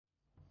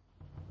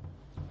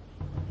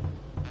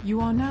You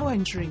are now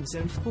entering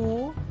Zone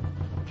 4.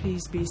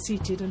 Please be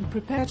seated and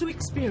prepare to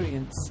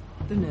experience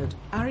the nerd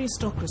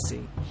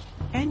aristocracy.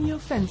 Any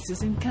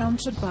offenses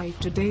encountered by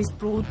today's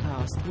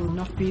broadcast will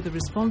not be the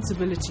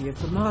responsibility of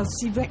the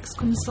Marcivex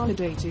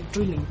Consolidated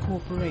Drilling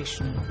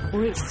Corporation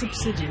or its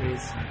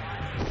subsidiaries.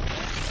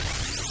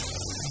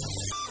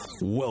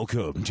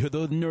 Welcome to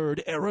the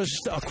Nerd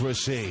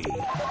Aristocracy,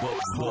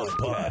 the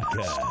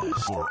podcast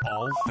for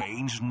all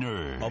things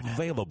nerd.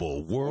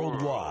 Available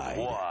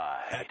worldwide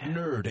at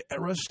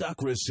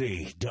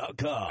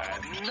nerdaristocracy.com.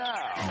 And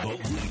now, the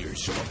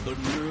leaders of the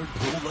nerd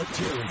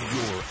proletariat,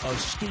 your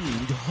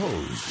esteemed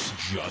hosts,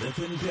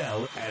 Jonathan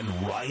Bell and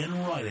Ryan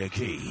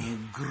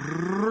Reinecke.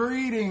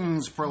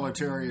 Greetings,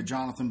 proletariat.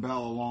 Jonathan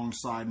Bell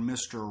alongside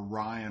Mr.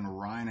 Ryan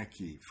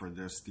Reinecke for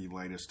this, the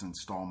latest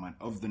installment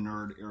of the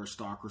Nerd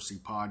Aristocracy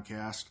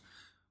podcast.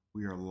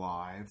 We are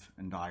live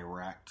and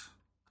direct,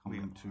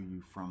 coming to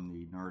you from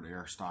the Nerd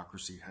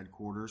Aristocracy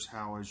headquarters.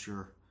 How has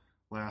your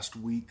last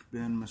week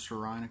been, Mr.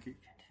 Reinecke?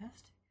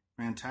 Fantastic.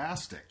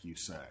 Fantastic, you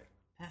say?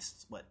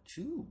 Past,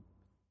 2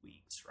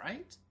 weeks,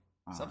 right?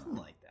 Something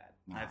like that.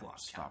 No, I've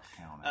lost count. Stop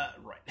counting.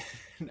 Right.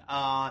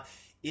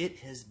 It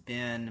has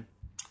been...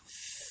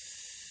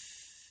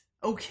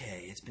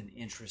 Okay, it's been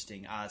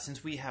interesting.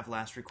 Since we have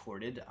last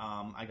recorded,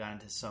 I got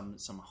into some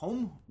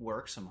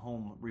homework, some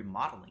home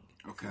remodeling.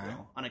 Okay.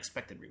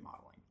 Unexpected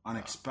remodeling.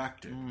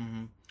 Unexpected.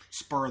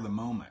 Spur of the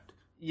moment.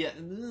 Yeah,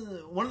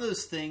 one of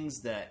those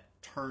things that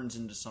turns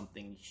into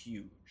something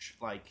huge.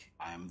 Like,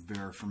 I am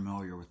very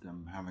familiar with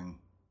them, having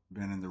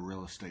been in the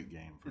real estate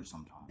game for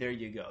some time. There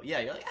you go. Yeah,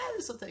 you're like,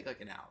 this will take like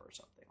an hour or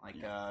something. Like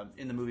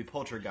in the movie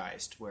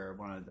Poltergeist, where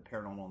one of the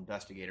paranormal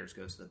investigators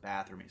goes to the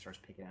bathroom and he starts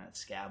picking at a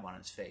scab on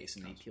his face,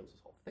 and he peels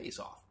his whole face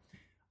off.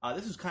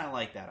 This was kind of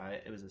like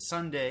that. It was a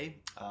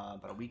Sunday,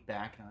 about a week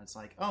back, and it's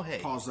like, oh, hey.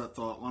 Pause that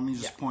thought. Let me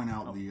just point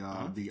out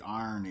the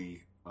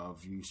irony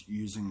of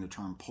using the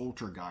term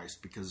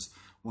poltergeist, because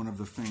one of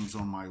the things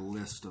on my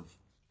list of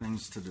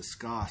things to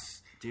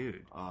discuss,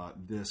 dude,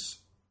 this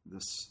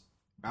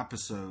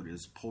episode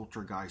is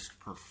Poltergeist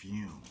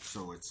Perfume.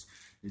 So it's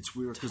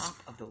weird because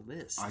top of the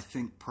list. I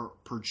think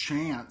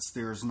perchance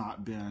there's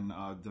not been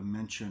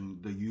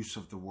the use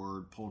of the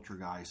word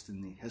poltergeist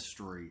in the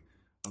history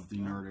of the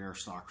Nerd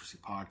Aristocracy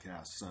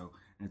podcast. So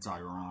it's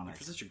ironic.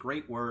 For such a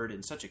great word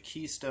and such a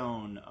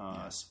keystone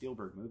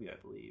Spielberg movie, I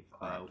believe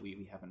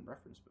we haven't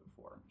referenced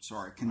before.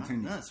 Sorry,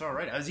 continue. No, it's all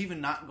right. I was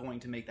even not going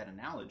to make that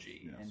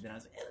analogy, and then I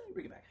was like, let me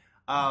bring it back.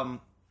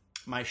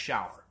 My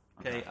shower.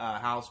 Okay,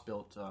 house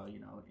built,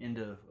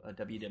 into a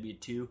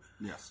WW2.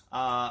 Yes.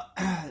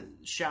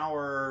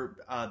 Shower,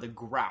 the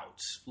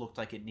grout looked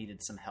like it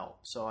needed some help.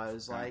 So I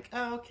was like,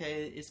 oh,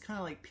 okay, it's kind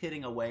of like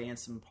pitting away in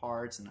some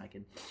parts, and I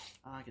could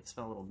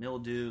smell a little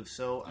mildew.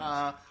 So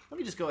let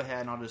me just go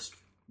ahead and I'll just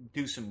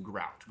do some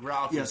grout.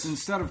 Yes,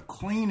 instead of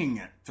cleaning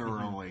it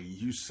thoroughly,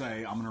 you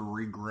say, I'm going to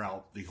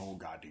re-grout the whole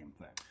goddamn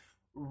thing.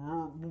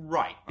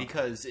 Right,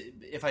 because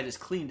if I just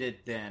cleaned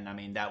it, then,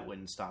 that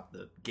wouldn't stop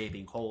the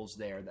gaping holes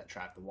there that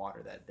trap the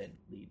water that then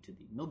lead to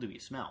the mildewy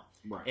smell.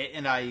 Right.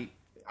 And I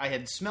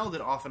had smelled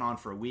it off and on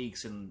for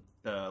weeks, and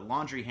the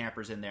laundry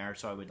hamper's in there,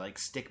 so I would,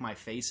 stick my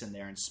face in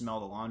there and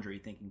smell the laundry,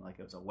 thinking, it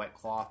was a wet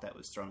cloth that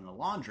was thrown in the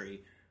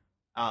laundry,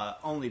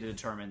 only to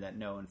determine that,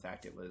 no, in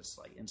fact, it was,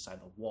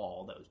 inside the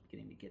wall that was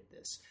beginning to get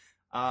this.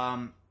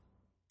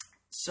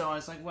 So I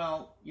was like,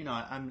 well,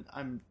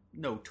 I'm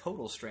no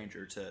total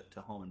stranger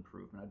to home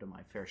improvement. I've done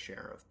my fair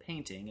share of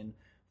painting, and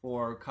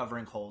for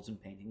covering holes in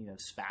painting, you have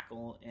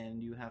spackle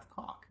and you have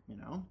caulk,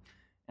 And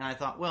I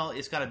thought, well,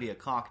 it's got to be a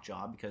caulk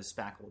job because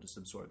spackle will just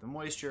absorb the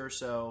moisture.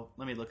 So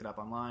let me look it up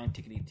online.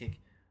 Tickety tick.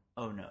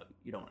 Oh no,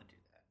 you don't want to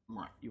do that.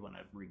 Right. You want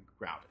to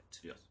re-grout it.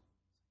 Yes.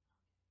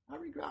 I'll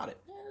re-grout it.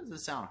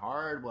 Does it sound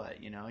hard?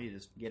 What? You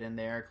just get in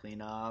there,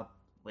 clean up,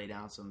 lay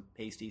down some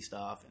pasty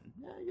stuff, and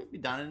you'll be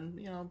done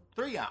in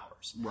 3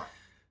 hours. Right.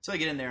 So I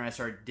get in there and I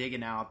start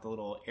digging out the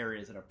little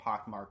areas that are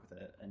pockmarked with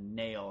a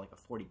nail, like a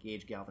 40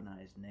 gauge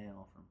galvanized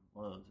nail from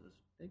one of those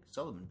big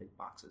Sullivan big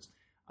boxes.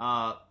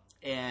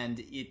 And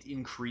it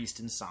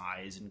increased in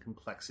size and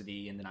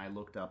complexity. And then I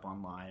looked up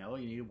online,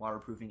 you need a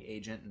waterproofing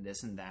agent and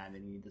this and that.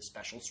 And you need the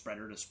special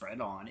spreader to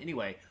spread on.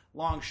 Anyway,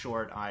 long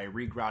short, I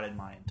regrouted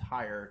my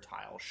entire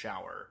tile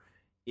shower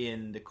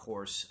in the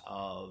course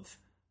of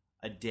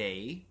a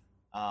day,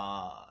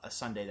 a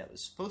Sunday that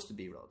was supposed to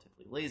be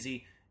relatively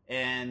lazy.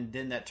 And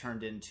then that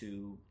turned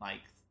into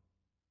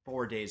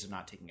 4 days of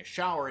not taking a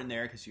shower in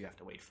there because you have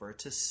to wait for it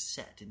to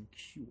set and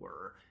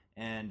cure.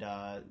 And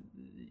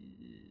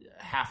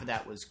half of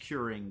that was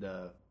curing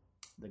the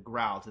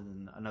grout, and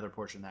then another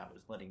portion of that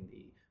was letting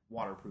the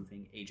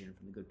waterproofing agent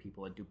from the good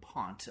people at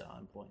DuPont,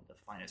 employing the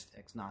finest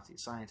ex-Nazi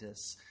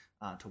scientists,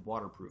 to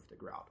waterproof the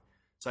grout.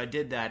 So I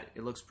did that.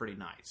 It looks pretty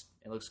nice.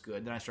 It looks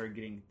good. Then I started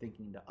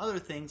thinking into other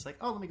things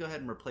like, let me go ahead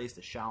and replace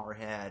the shower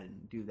head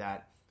and do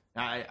that.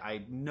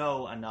 I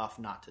know enough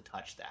not to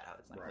touch that. I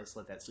was like, let's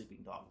let that sleeping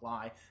dog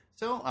lie.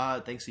 So,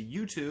 thanks to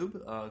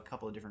YouTube, a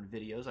couple of different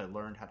videos, I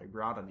learned how to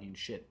grout.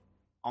 Shit,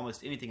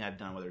 almost anything I've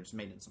done, whether it's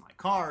maintenance in my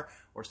car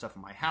or stuff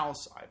in my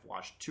house, I've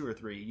watched 2 or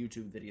 3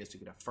 YouTube videos to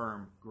get a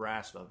firm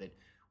grasp of it,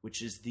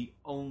 which is the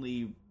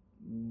only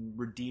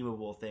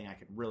redeemable thing I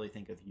could really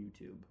think of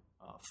YouTube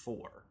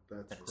for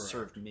that has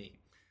served me.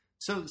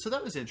 So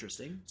that was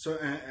interesting. So,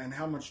 and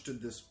how much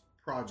did this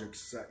project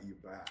set you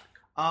back?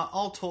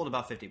 All told,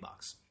 about $50.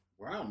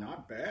 Wow,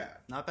 not bad.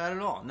 Not bad at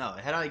all. No,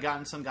 had I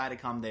gotten some guy to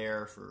come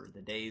there for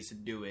the days to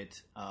do it,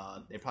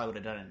 they probably would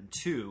have done it in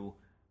 2.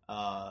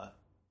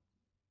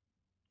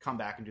 Come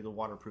back and do the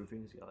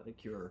waterproofing, so let it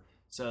cure.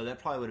 So that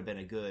probably would have been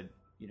a good,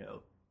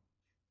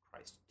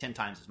 10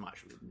 times as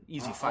much.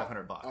 Easy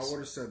 $500. I would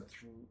have said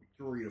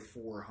 $300 to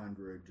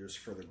 $400 just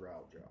for the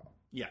grout job.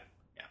 Yeah.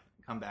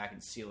 Come back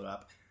and seal it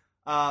up.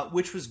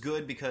 Which was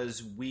good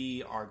because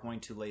we are going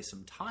to lay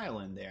some tile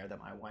in there that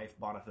my wife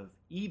bought off of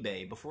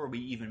eBay before we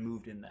even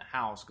moved in the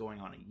house going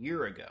on a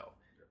year ago.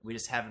 We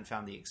just haven't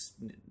found the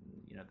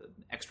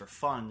extra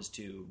funds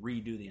to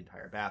redo the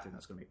entire bathroom.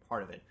 That's going to be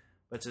part of it.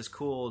 But it's this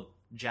cool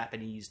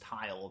Japanese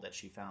tile that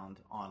she found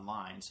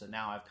online. So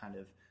now I've kind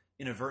of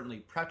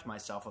inadvertently prepped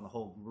myself on the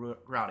whole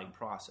grouting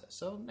process.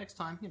 So next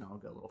time, I'll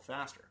go a little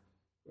faster.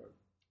 Good.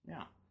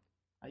 Yeah.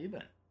 How you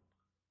been?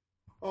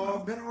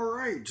 Been all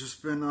right.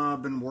 Just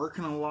been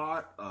working a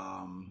lot.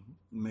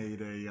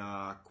 Made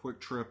a quick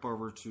trip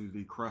over to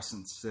the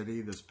Crescent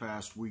City this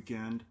past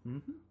weekend.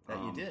 Mm-hmm.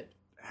 That you did.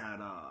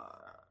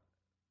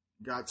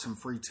 Got some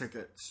free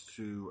tickets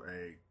to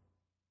a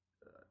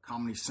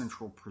Comedy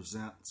Central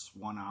Presents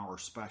 1-hour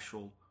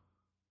special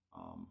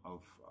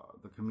of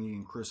the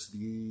comedian Chris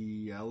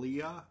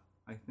D'Elia,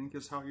 I think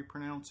is how you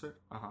pronounce it.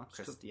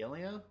 Chris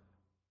D'Elia?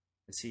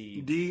 Is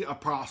he... D'_Elia.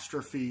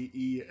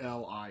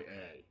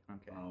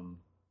 Okay.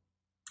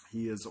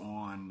 He is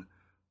on,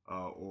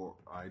 or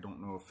I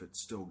don't know if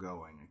it's still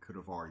going. It could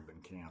have already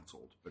been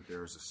canceled. But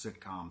there's a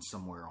sitcom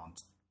somewhere on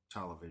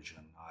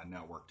television,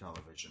 network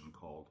television,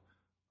 called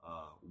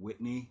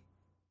Whitney,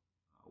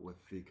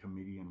 with the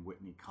comedian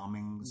Whitney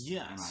Cummings.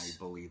 Yes. And I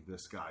believe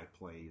this guy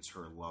plays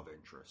her love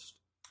interest.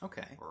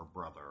 Okay. Or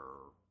brother,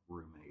 or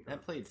roommate.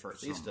 That played for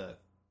at least 4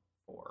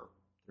 or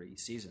 3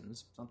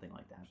 seasons, something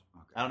like that.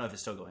 Okay. I don't know if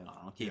it's still going on.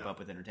 I'll keep up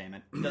with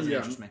entertainment. It doesn't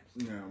interest me.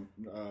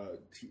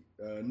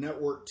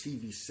 Network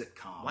TV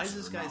sitcoms. Why does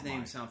this guy's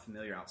name sound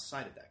familiar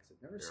outside of that?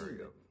 Because I've never seen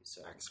it.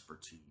 So.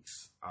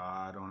 Expertise.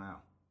 I don't know.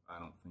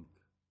 I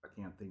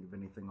can't think of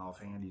anything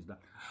offhand he's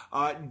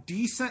done.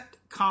 Decent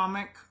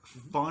comic,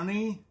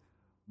 funny,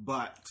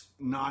 but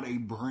not a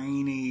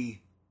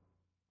brainy,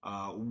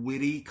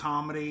 witty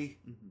comedy.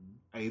 Mm-hmm.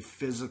 A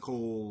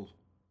physical,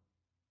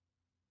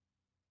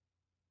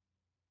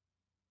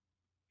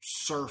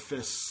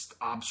 surface,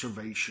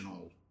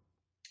 observational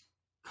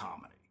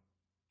comedy.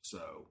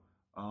 So,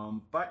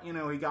 but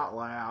he got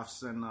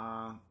laughs, and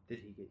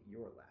did he get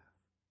your laugh?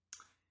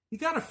 He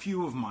got a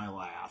few of my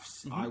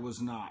laughs. Mm-hmm. I was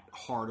not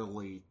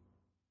heartily.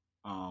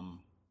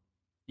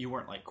 You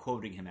weren't like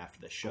quoting him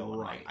after the show.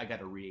 Right. I got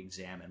to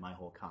re-examine my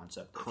whole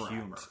concept of Correct.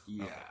 humor.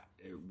 Yeah, okay.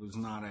 It was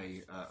not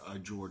a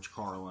George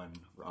Carlin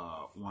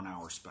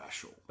 1-hour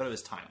special, but it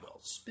was time well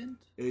spent.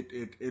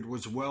 It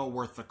was well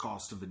worth the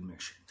cost of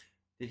admission.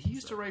 Did he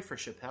used to write for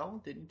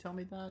Chappelle? Didn't you tell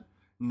me that?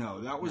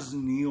 No, that was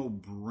Neil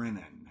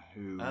Brennan,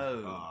 who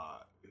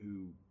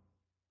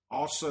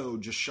also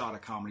just shot a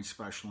comedy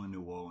special in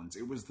New Orleans.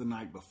 It was the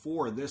night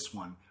before this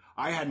one.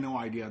 I had no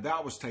idea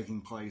that was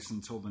taking place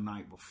until the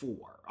night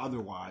before.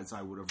 Otherwise,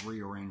 I would have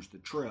rearranged the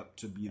trip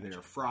to be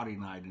there Friday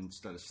night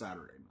instead of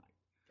Saturday night.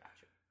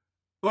 Gotcha.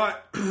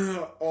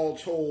 But all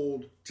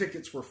told,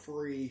 tickets were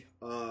free.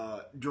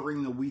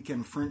 During the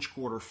weekend, French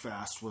Quarter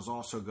Fest was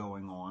also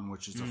going on,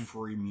 which is a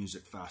free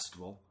music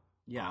festival.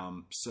 Yeah.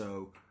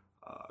 So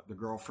the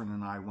girlfriend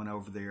and I went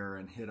over there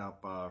and hit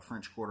up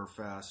French Quarter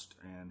Fest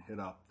and hit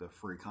up the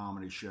free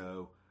comedy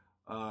show.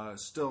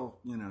 Still,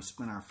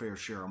 spent our fair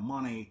share of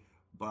money.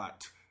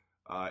 But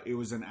it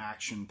was an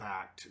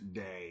action-packed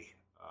day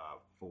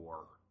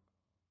for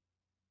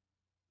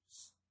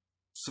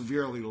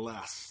severely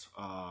less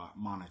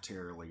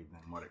monetarily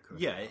than what it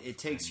could. Yeah, it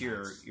takes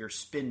your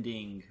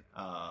spending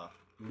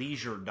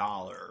leisure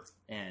dollar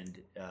and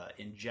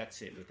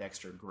injects it with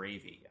extra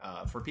gravy.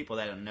 For people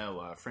that don't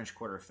know, French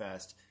Quarter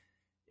Fest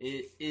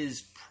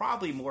is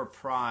probably more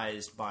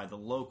prized by the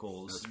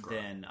locals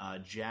than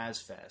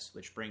Jazz Fest,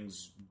 which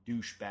brings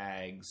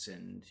douchebags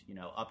and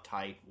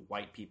uptight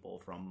white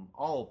people from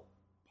all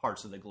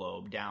parts of the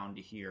globe down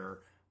to hear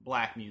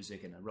black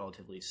music in a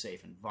relatively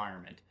safe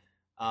environment.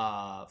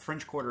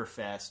 French Quarter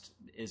Fest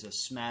is a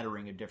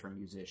smattering of different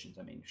musicians.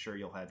 I mean, sure,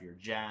 you'll have your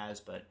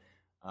jazz, but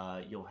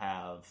you'll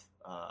have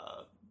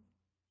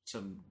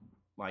some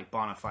like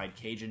bona fide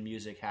Cajun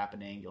music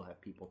happening. You'll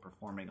have people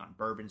performing on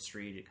Bourbon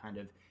Street. It kind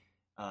of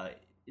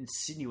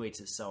insinuates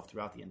itself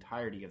throughout the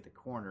entirety of the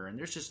corner, and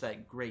there's just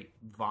that great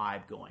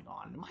vibe going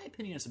on. In my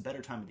opinion, it's a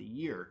better time of the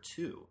year,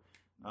 too.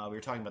 We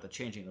were talking about the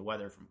changing of the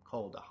weather from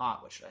cold to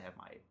hot, which I have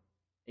my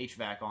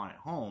HVAC on at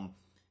home.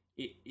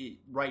 It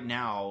right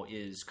now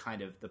is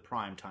kind of the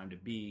prime time to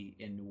be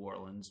in New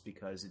Orleans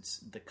because it's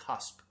the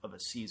cusp of a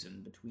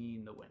season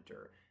between the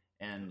winter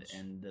and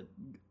the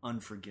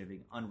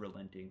unforgiving,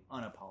 unrelenting,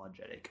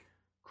 unapologetic,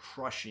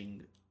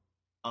 crushing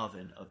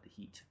oven of the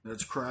heat.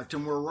 That's correct,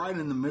 and we're right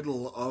in the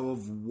middle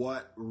of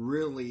what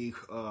really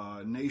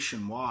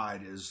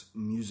nationwide is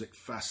music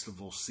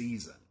festival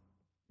season.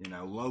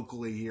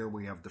 Locally here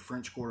we have the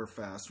French Quarter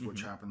Fest,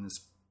 which happened this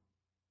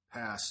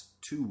past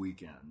 2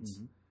 weekends.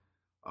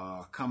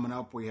 Coming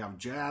up, we have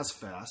Jazz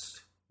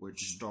Fest, which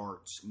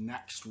starts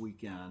next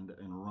weekend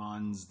and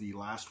runs the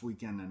last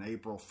weekend in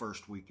April,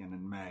 first weekend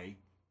in May.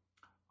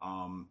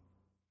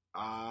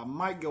 I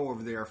might go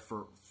over there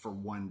for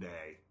one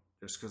day,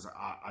 just because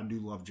I do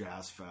love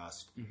Jazz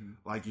Fest.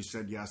 Like you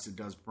said, yes, it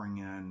does bring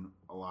in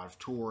a lot of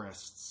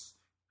tourists.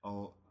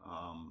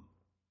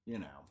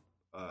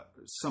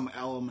 Some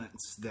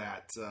elements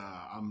that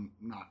I'm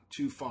not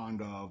too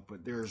fond of,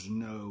 but there's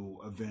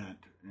no event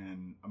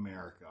in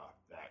America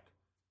that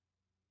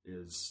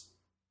is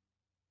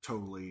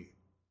totally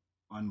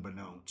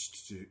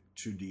unbeknownst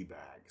to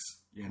D-bags.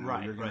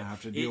 Right, you're going to right.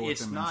 have to deal with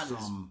it's them not in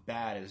some... as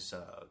bad as,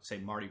 say,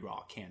 Mardi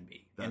Gras can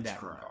be in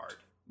that regard.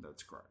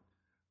 That's correct.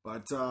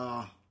 But,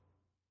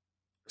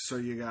 so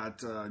you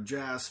got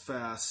Jazz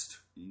Fest,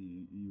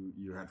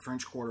 you had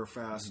French Quarter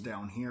Fest.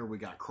 Down here we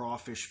got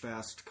Crawfish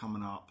Fest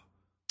coming up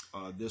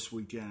this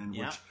weekend,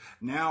 which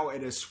now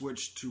it has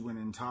switched to an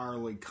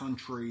entirely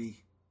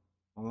country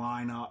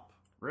lineup.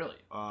 Really?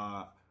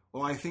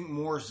 Well, I think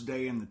Morris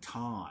Day and the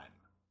Time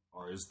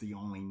is the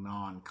only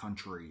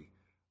non-country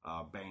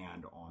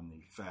band on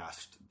the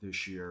fest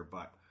this year,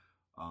 but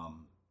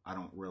I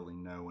don't really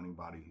know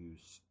anybody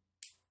who's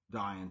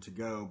dying to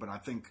go. But I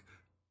think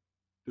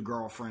the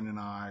girlfriend and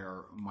I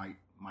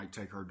might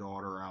take her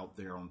daughter out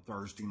there on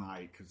Thursday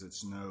night because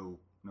it's no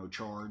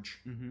charge,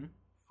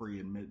 free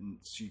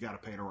admittance. You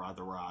got to pay to ride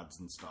the rides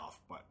and stuff,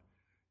 but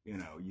you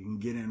can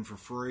get in for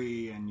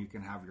free and you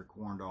can have your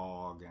corn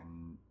dog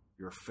and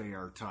your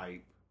fair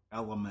type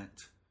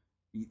element,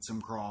 eat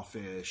some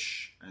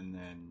crawfish, and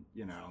then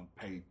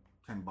pay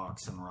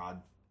 $10 and ride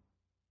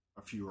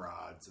a few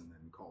rides and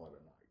then call it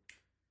a night.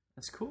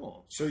 That's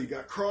cool. So you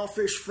got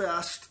Crawfish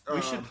Fest.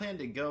 We should plan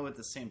to go at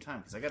the same time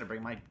because I got to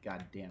bring my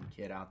goddamn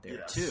kid out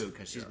there too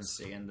because she's been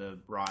seeing the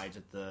rides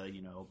at the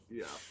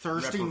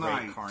Thursday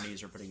night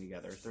carnies are putting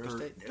together.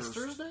 Thursday,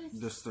 Thursday.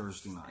 This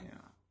Thursday night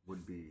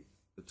would be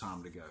the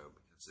time to go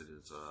because it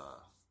is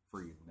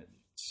free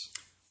admittance.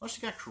 Well, she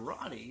got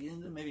karate,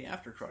 and then maybe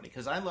after karate,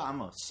 because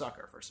I'm a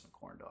sucker for some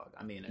corn dog.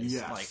 I mean, it's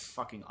like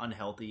fucking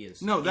unhealthy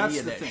as that's any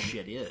of the that thing.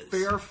 Shit is.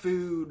 Fair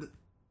food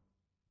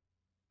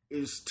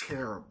is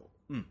terrible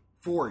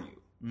for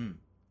you,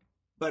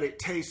 but it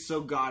tastes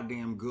so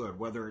goddamn good.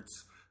 Whether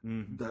it's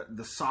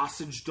the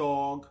sausage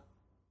dog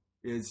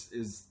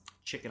is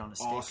chicken on a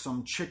stick,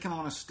 awesome. Chicken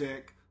on a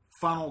stick,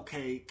 funnel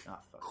cake,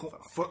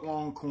 foot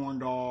long corn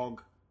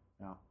dog.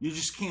 No. You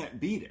just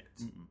can't beat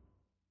it,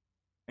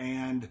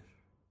 and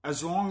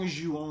as long as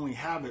you only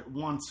have it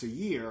once a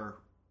year,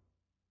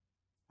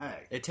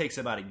 hey. It takes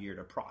about a year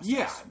to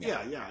process.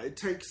 Yeah. It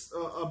takes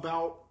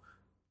about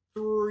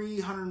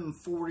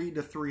 340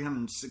 to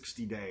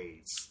 360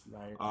 days.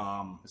 Right.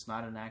 It's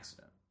not an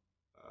accident.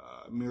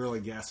 Merely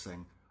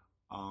guessing.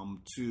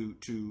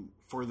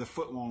 For the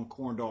foot-long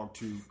corn dog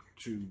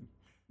to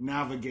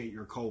navigate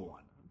your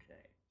colon.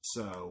 Okay.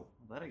 So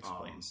that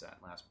explains that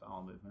last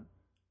bowel movement.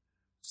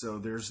 So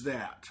there's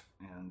that.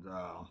 And...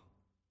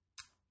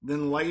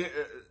 then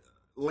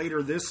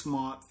later this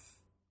month,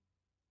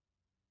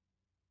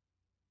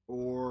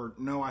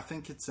 I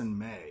think it's in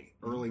May,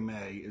 early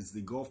May, is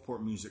the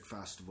Gulfport Music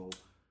Festival.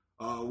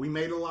 We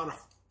made a lot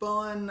of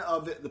fun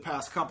of it the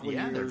past couple of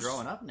years. Yeah, they're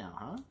growing up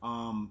now,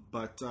 huh?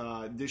 But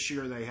this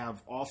year they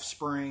have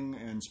Offspring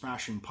and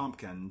Smashing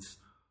Pumpkins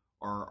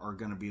are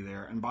going to be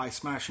there. And by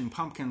Smashing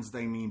Pumpkins,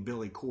 they mean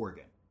Billy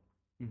Corgan,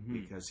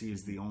 because he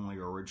is the only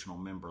original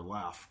member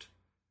left.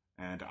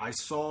 And I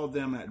saw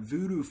them at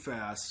Voodoo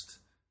Fest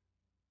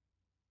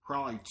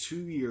probably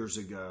 2 years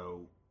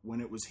ago when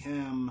it was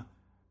him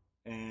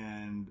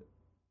and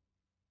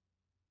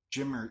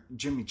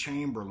Jimmy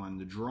Chamberlain,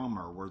 the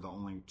drummer, were the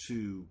only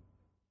two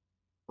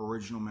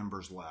original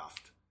members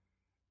left.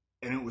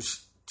 And it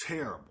was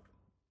terrible.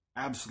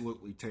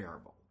 Absolutely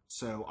terrible.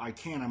 So I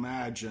can't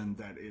imagine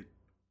that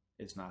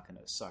it's not going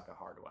to suck a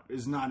hard one.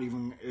 It's not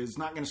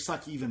going to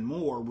suck even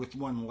more with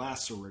one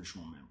less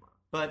original member.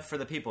 But for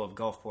the people of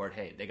Gulfport,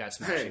 hey, they got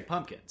Smashing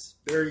Pumpkins.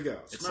 There you go.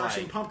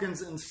 Smashing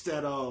Pumpkins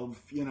instead of,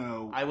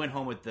 I went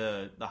home with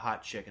the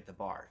hot chick at the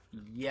bar.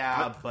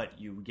 Yeah, but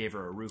you gave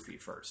her a roofie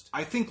first.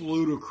 I think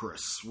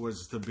Ludacris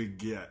was the big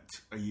get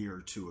a year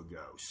or two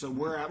ago. So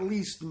we're at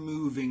least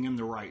moving in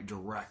the right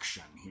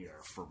direction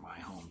here for my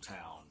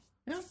hometown.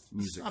 Yeah,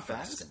 music not bad.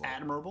 festival. It's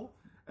admirable.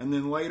 And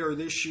then later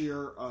this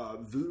year,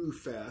 Voodoo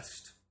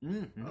Fest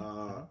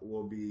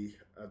will be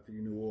at the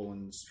New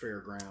Orleans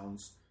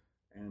Fairgrounds.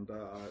 And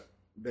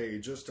they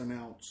just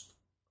announced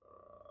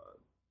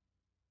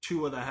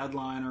two of the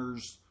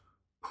headliners.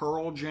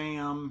 Pearl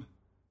Jam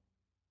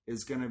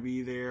is going to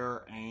be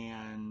there,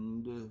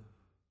 and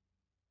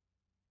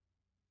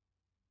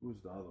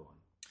who's the other one?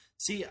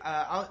 See,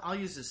 I'll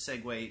use this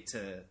segue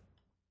to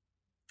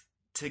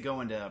to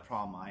go into a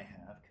problem I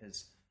have,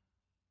 because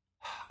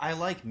I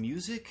like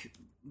music,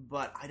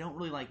 but I don't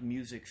really like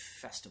music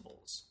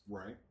festivals.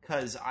 Right.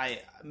 Because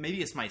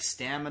maybe it's my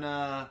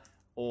stamina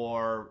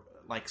or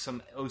like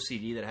some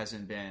OCD that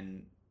hasn't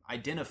been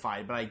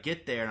identified, but I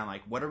get there and I'm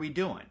like, what are we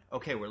doing?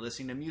 Okay, we're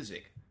listening to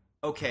music.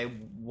 Okay,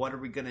 what are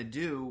we going to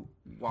do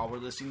while we're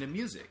listening to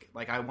music?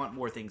 Like, I want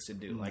more things to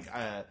do. Like,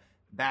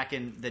 back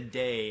in the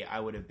day, I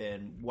would have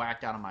been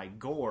whacked out of my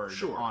gourd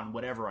on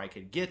whatever I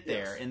could get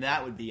there, and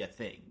that would be a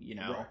thing, you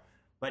know? Right.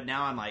 But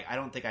now I'm like, I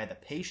don't think I have the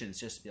patience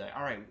just to be like,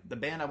 all right, the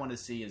band I want to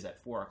see is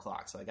at 4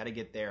 o'clock, so I got to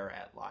get there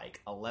at like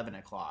 11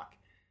 o'clock.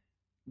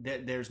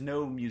 There's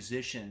no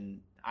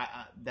musician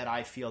that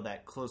I feel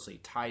that closely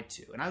tied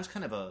to. And I was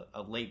kind of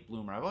a late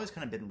bloomer. I've always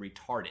kind of been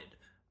retarded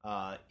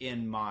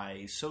in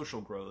my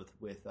social growth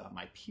with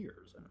my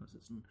peers. And I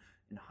was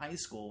in high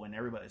school when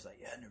everybody's like,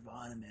 yeah,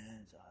 Nirvana, man,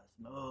 it's awesome.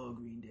 Oh,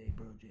 Green Day,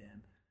 Pearl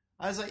Jam.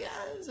 I was like,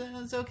 yeah,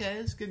 it's okay.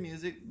 It's good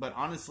music. But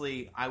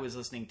honestly, I was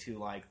listening to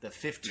like the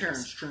 50s.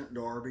 Terrence Trent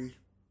D'Arby.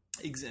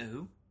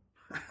 Who?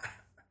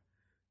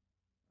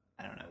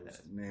 I don't know. I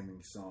was naming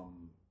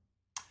some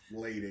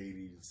late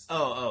 80s.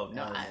 Oh,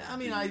 no. I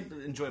mean, I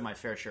enjoy my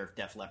fair share of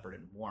Def Leppard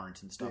and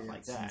Warrant and stuff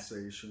like that.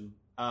 Sensation.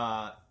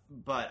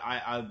 But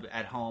I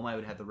at home, I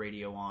would have the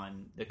radio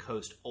on the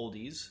Coast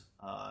Oldies,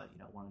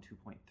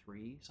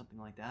 102.3, something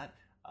like that.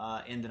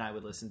 And then I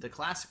would listen to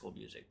classical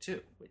music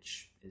too,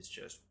 which is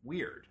just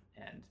weird.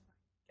 And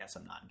I guess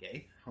I'm not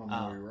gay.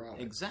 Homoerotic.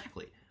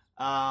 Exactly.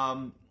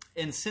 And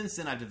since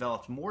then, I've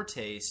developed more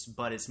taste,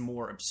 but it's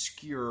more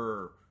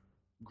obscure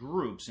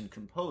groups and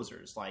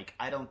composers. Like,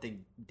 I don't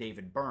think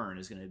David Byrne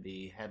is going to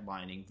be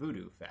headlining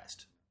Voodoo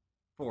Fest,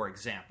 for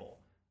example.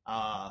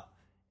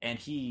 And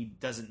he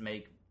doesn't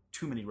make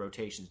too many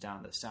rotations down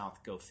in the South,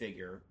 go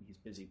figure. He's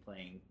busy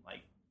playing,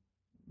 like,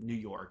 New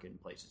York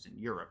and places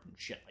in Europe and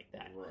shit like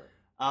that. Right.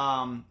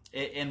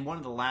 And one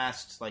of the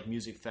last, like,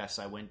 music fests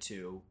I went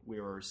to,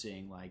 we were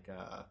seeing, like,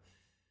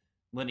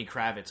 Lenny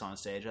Kravitz on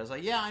stage. I was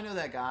like, yeah, I know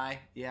that guy.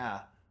 Yeah.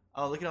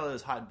 Oh, look at all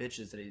those hot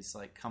bitches that he's,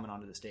 like, coming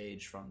onto the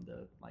stage from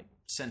the, like,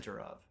 center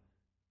of.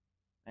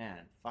 Man,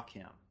 fuck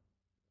him.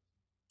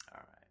 All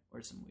right.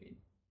 Where's some weed?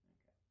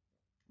 Okay.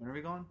 When are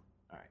we going?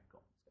 All right,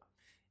 cool.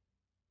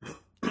 Let's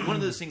go. One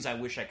of those things I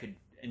wish I could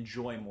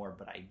enjoy more,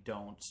 but I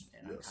don't,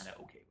 and I'm kind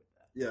of okay with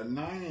that. Yeah,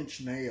 9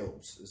 Inch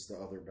Nails is the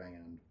other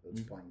band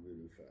that's playing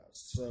Voodoo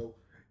Fest. So,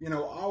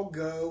 I'll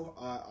go.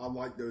 I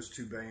like those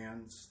two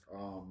bands.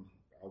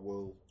 I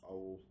will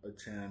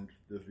attend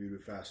the Voodoo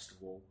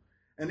Festival.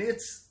 And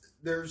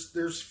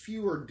there's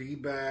fewer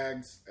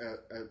D-bags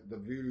at the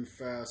Voodoo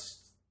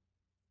Fest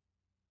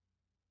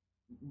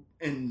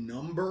in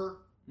number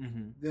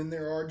than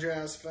there are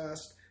Jazz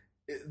Fest.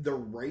 The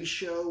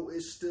ratio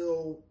is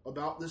still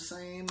about the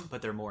same.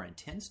 But they're more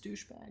intense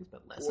douchebags,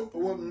 but less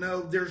well,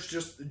 no, there's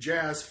just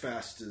Jazz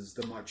Fest is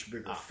the much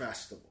bigger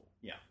festival.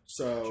 Yeah.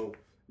 So,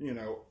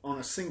 on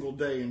a single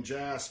day in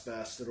Jazz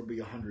Fest, it'll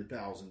be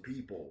 100,000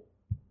 people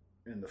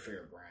in the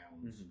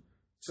fairgrounds. Mm-hmm.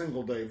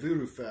 Single day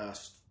Voodoo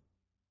Fest,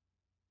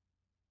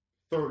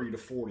 30 to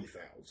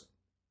 40,000.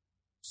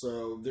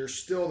 So there's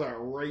still that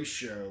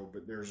ratio,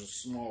 but there's a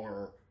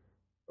smaller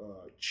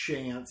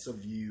chance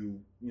of you,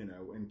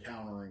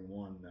 encountering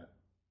one that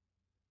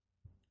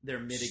they're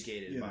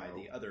mitigated by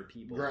the other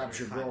people. Grabs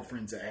your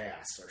girlfriend's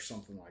ass or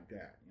something like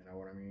that. You know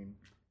what I mean?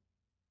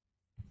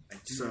 I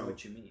do know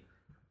what you mean.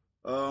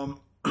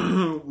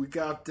 We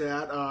got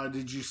that.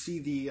 Did you see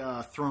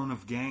the Throne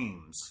of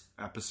Games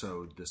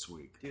episode this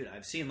week? Dude,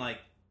 I've seen like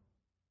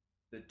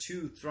the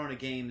 2 Throne of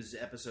Games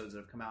episodes that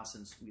have come out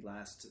since we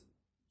last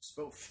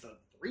spoke.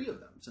 3 of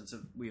them since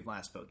we've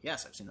last spoke.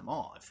 Yes, I've seen them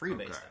all. I've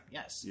freebased them.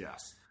 Yes.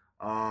 Yes.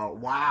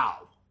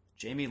 Wow.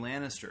 Jaime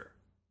Lannister,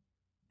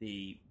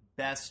 the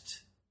best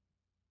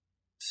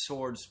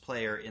swords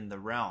player in the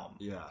realm.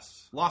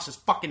 Yes. Lost his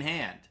fucking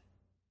hand.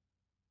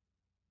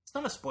 It's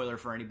not a spoiler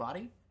for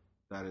anybody.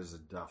 That is a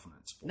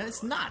definite spoiler. No,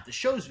 it's not. The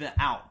show's been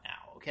out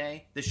now,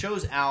 okay? The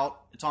show's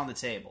out. It's on the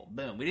table.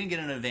 Boom. We didn't get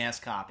an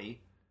advanced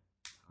copy.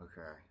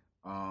 Okay.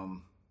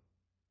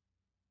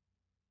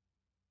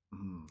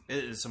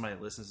 Is somebody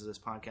that listens to this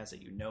podcast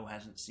that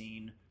hasn't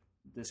seen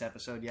this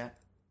episode yet?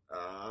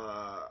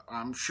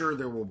 I'm sure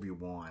there will be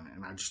one,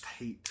 and I just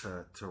hate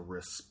to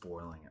risk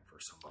spoiling it for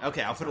somebody.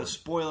 Okay, I'll put a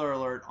spoiler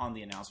alert on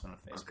the announcement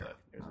on Facebook. Okay.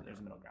 There's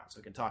a middle ground, so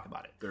we can talk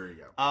about it. There you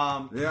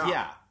go.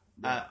 Yeah.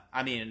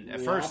 I mean,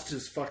 at first, lopped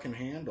his fucking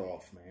hand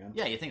off, man.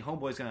 Yeah, you think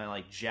Homeboy's gonna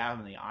like jab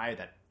him in the eye with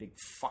that big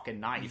fucking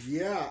knife?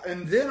 Yeah,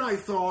 and then I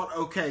thought,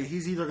 okay,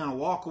 he's either gonna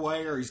walk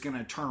away or he's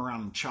gonna turn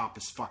around and chop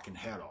his fucking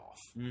head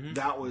off.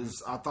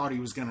 Mm-hmm. I thought he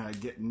was gonna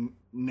get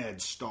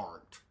Ned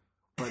Stark,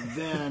 but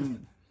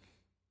then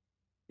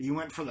he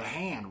went for the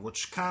hand,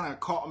 which kind of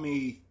caught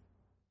me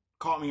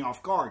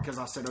off guard because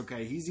I said,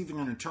 okay, he's either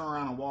going to turn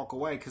around and walk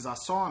away because I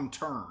saw him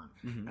turn.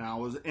 Mm-hmm. And I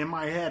was in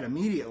my head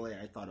immediately.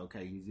 I thought,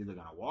 okay, he's either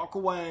going to walk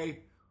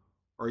away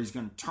or he's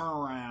going to turn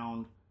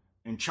around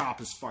and chop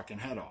his fucking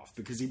head off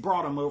because he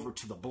brought him over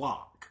to the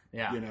block.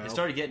 Yeah, it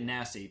started getting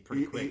nasty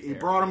pretty quick. He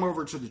brought him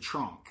over to the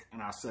trunk.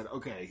 And I said,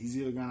 okay, he's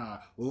either going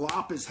to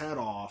lop his head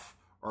off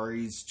or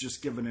he's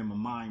just giving him a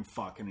mind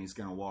fuck and he's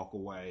going to walk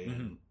away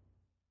and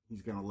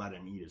he's going to let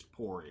him eat his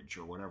porridge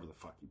or whatever the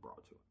fuck he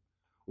brought to him.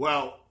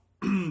 Well,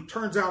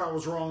 turns out I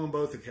was wrong on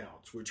both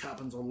accounts, which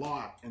happens a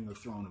lot in the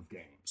Throne of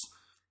Games.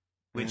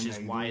 Which and is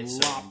why it's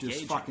so lopped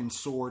engaging. his fucking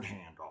sword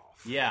hand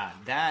off. Yeah,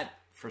 that,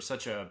 for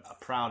such a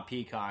proud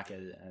peacock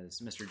as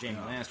Mr. Jaime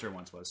Lannister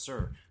once was,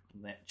 Sir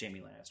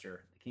Jaime Lannister,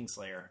 the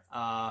Kingslayer.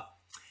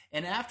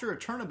 And after a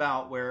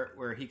turnabout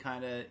where he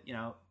kind of,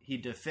 he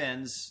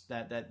defends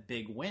that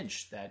big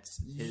winch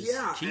that's his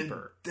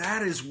keeper. And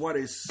that is what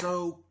is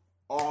so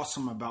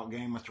awesome about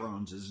Game of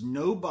Thrones is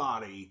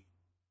nobody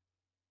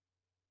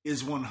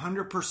is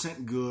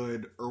 100%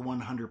 good or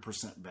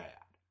 100% bad.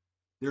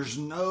 There's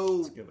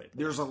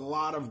a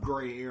lot of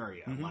gray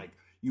area. Like,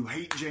 you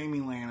hate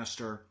Jaime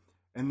Lannister,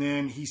 and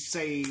then he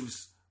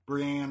saves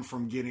Brienne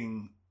from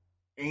getting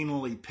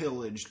anally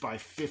pillaged by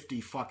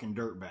 50 fucking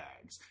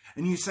dirtbags.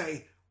 And you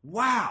say,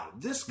 wow,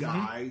 this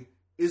guy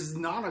is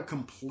not a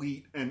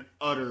complete and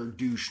utter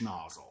douche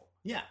nozzle.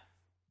 Yeah.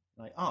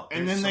 Like, oh,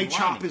 and then they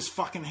chop his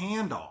fucking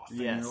hand off.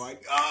 Yes. And you're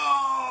like,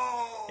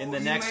 oh, in the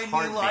you next made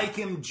heartbeat. me like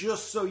him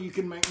just so you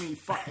can make me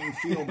fucking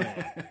feel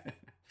bad.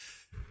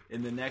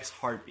 In the next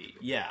heartbeat.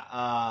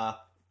 Yeah.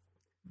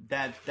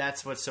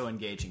 That's what's so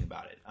engaging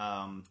about it.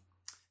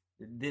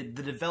 The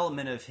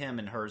development of him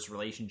and her's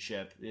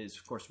relationship is,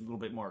 of course, a little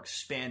bit more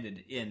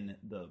expanded in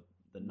the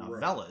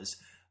novellas.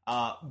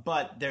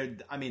 But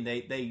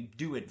they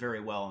do it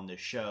very well in the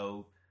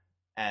show,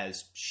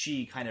 as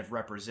she kind of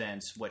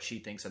represents what she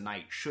thinks a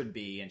knight should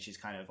be, and she's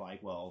kind of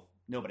like, well,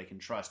 nobody can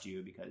trust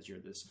you because you're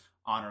this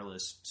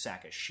honorless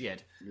sack of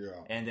shit. Yeah.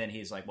 And then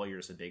he's like, well, you're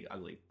just a big,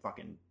 ugly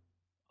fucking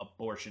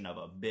abortion of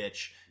a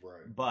bitch.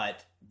 Right.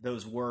 But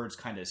those words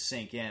kind of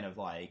sink in of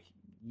like,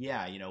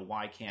 yeah,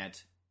 why can't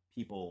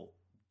people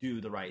do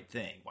the right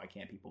thing? Why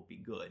can't people be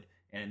good?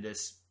 And in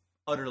this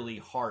utterly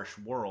harsh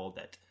world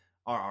that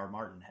R.R.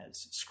 Martin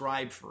has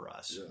scribed for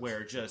us,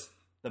 where just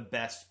the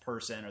best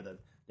person or the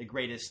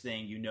greatest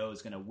thing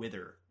is going to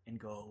wither and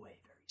go away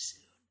very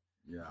soon.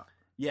 Yeah.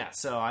 Yeah,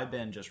 so I've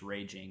been just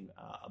raging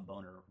a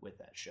boner with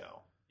that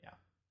show. Yeah.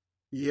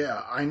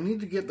 Yeah, I need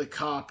to get the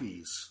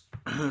copies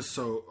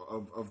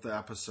of the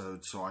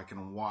episodes so I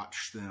can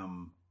watch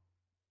them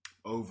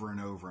over and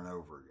over and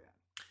over again.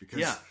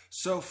 Because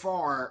so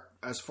far,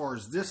 as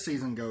as this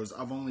season goes,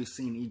 I've only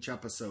seen each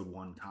episode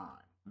one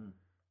time.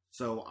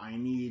 So I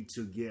need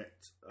to get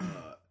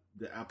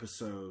the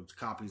episodes,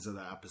 copies of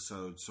the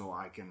episodes, so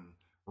I can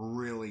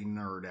really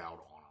nerd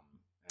out on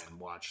them and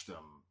watch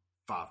them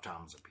 5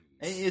 times a piece.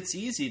 It's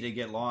easy to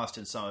get lost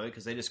in some of it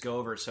because they just go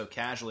over it so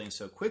casually and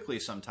so quickly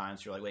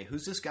sometimes. You're like, wait,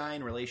 who's this guy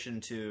in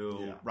relation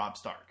to Robb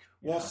Stark?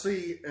 Well,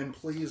 see, and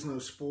please no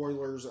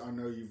spoilers. I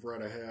know you've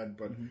read ahead,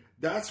 but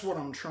that's what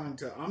I'm trying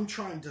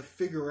to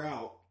figure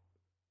out.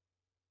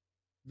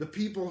 The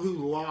people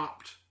who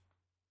lopped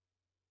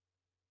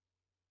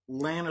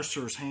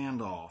Lannister's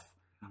hand off,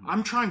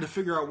 I'm trying to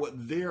figure out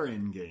what their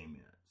end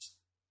game is.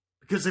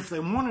 Because if they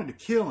wanted to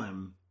kill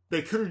him,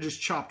 they could have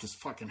just chopped his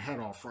fucking head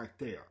off right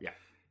there. Yeah.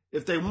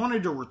 If they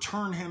wanted to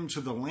return him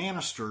to the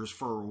Lannisters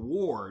for a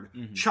reward,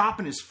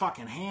 chopping his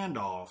fucking hand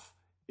off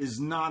is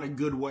not a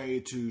good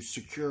way to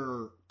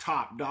secure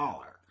top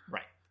dollar.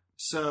 Right.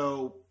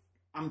 So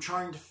I'm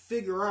trying to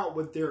figure out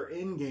what their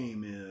end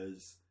game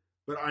is,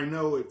 but I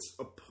know it's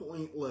a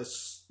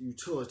pointless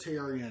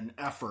utilitarian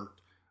effort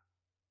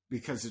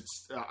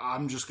because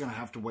I'm just going to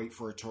have to wait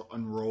for it to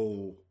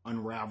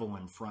unravel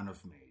in front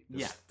of me.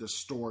 The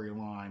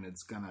storyline,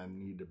 it's going to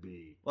need to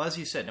be. Well, as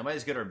you said,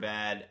 nobody's good or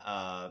bad.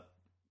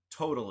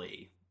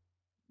 Totally,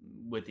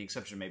 with the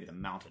exception of maybe the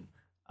Mountain,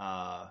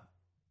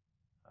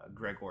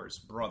 Gregor's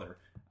brother.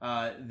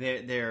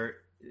 They're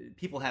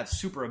people have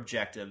super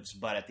objectives,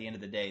 but at the end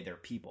of the day, they're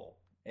people,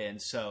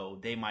 and so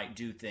they might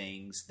do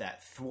things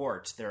that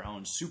thwart their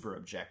own super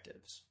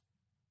objectives,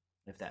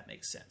 if that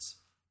makes sense.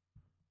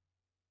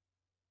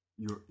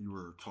 You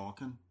were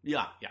talking?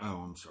 Yeah. Oh,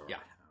 I'm sorry. Yeah.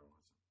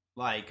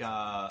 Like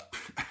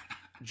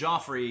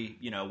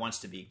Joffrey, wants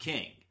to be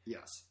king.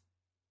 Yes.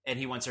 And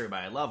he wants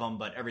everybody to love him,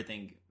 but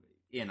everything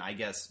in, I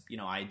guess,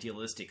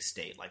 idealistic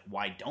state, like,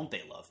 why don't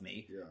they love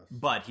me? Yes.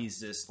 But he's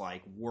this,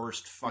 like,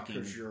 worst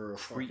fucking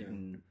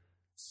cretin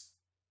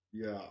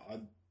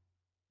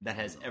that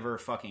has ever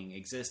fucking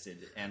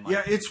existed. And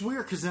like, it's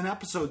weird, because in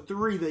episode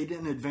 3, they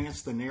didn't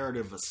advance the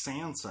narrative of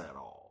Sansa at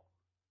all.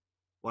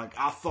 Like,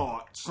 I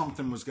thought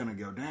something was going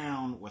to go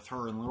down with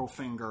her and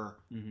Littlefinger.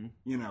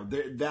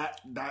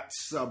 That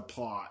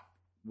subplot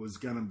was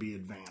going to be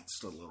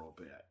advanced a little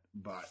bit,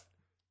 but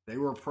they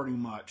were pretty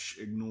much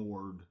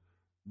ignored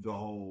the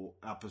whole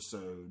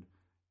episode,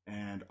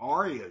 and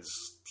Arya's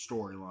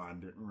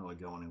storyline didn't really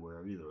go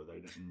anywhere either. They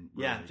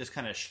didn't just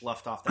kind of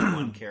sloughed off that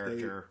one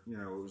character.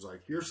 It was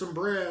like, here's some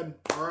bread,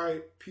 all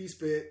right, peace,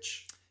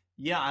 bitch.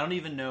 I don't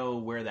even know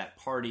where that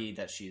party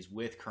that she's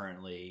with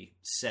currently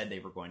said they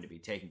were going to be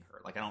taking her.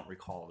 Like, I don't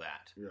recall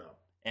that. Yeah.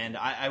 And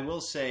I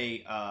will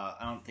say, I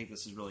don't think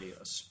this is really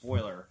a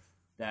spoiler,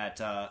 that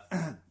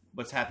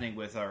what's happening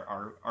with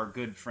our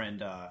good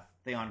friend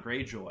Theon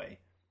Greyjoy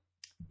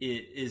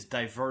it is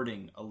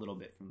diverting a little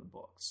bit from the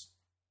books.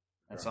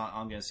 That's all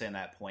I'm going to say on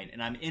that point.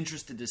 And I'm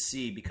interested to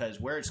see, because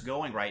where it's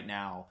going right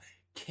now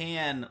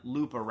can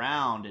loop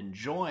around and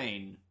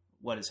join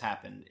what has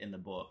happened in the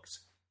books.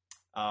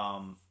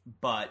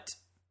 But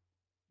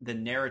the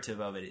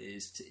narrative of it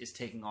is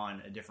taking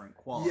on a different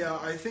quality. Yeah,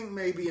 I think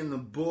maybe in the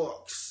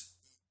books,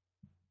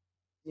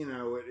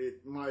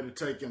 it might have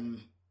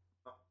taken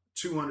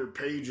 200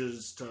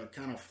 pages to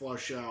kind of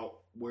flush out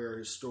where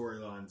his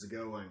storyline's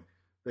going.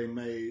 They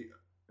may,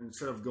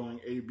 instead of going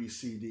A, B,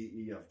 C, D,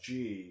 E, F,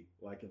 G,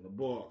 like in the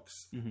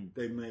books,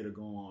 they may have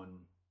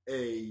gone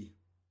A,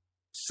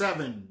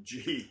 7,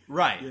 G.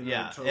 Right,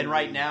 yeah. Totally. And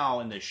right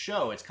now in the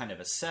show, it's kind of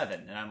a 7.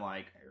 And I'm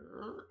like,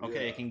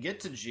 okay, I can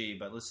get to G,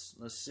 but let's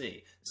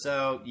see.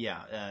 So,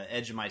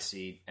 edge of my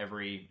seat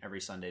every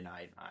Sunday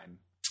night.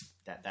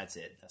 That's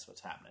it. That's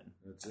what's happening.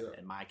 That's it.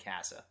 In my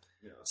casa.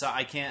 Yeah. So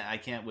I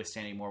can't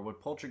withstand anymore.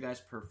 What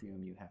Poltergeist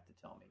Perfume, you have to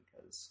tell me,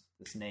 because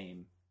this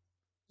name.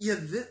 Yeah,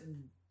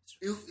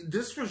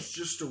 this was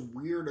just a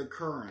weird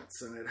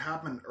occurrence, and it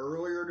happened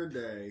earlier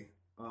today.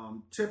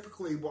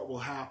 Typically what will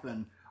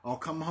happen, I'll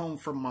come home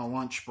from my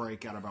lunch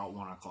break at about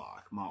 1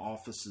 o'clock. My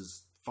office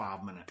is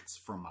 5 minutes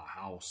from my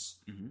house.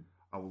 Mm-hmm.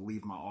 I will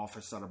leave my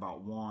office at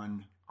about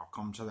 1. I'll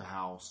come to the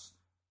house,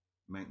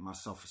 make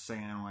myself a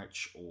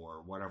sandwich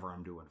or whatever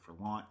I'm doing for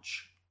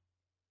lunch,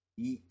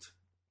 eat,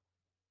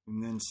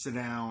 and then sit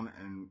down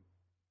and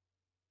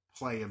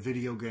play a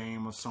video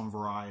game of some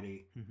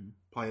variety,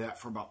 play that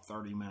for about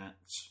 30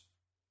 minutes,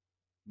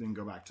 then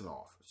go back to the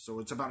office. So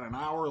it's about an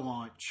hour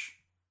lunch,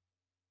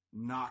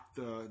 knock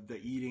the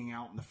eating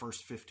out in the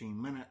first 15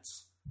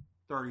 minutes,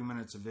 30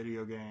 minutes of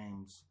video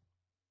games,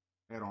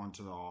 head on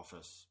to the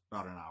office,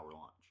 about an hour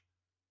lunch.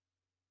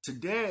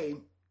 Today,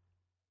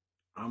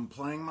 I'm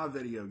playing my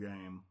video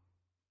game,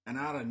 and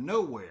out of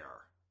nowhere,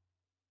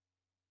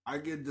 I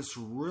get this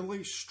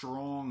really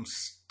strong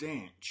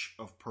stench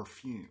of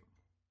perfume.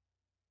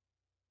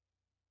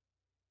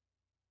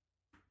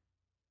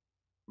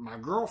 My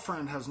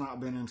girlfriend has not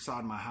been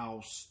inside my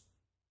house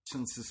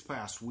since this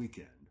past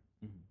weekend.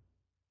 Mm-hmm.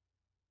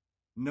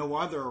 No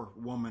other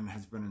woman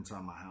has been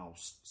inside my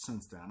house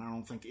since then. I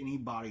don't think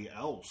anybody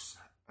else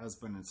has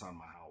been inside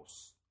my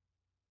house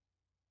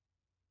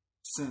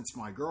since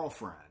my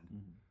girlfriend.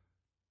 Mm-hmm.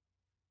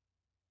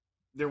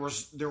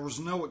 There was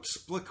no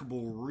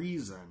explicable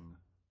reason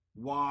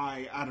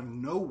why, out of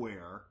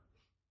nowhere,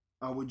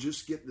 I would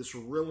just get this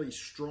really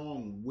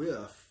strong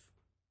whiff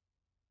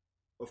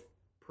of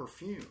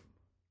perfume.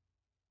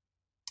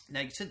 Now,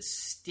 you said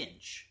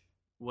stench.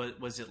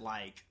 Was it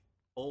like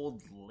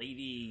old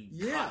lady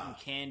cotton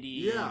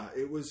candy? Yeah,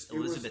 it was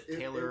Elizabeth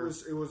Taylor.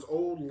 It was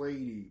old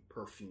lady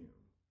perfume.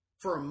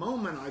 For a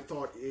moment, I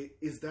thought,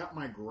 is that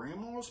my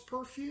grandma's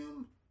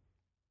perfume?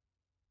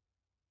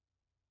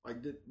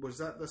 Was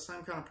that the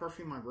same kind of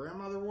perfume my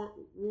grandmother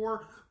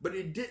wore? But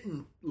it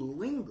didn't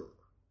linger.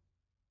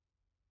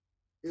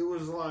 It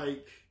was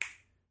like,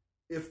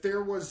 if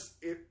there was,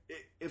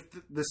 if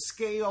the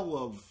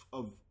scale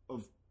of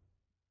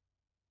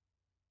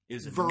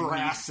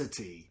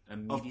veracity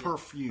of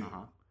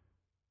perfume,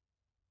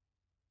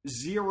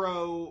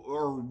 0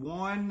 or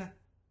 1,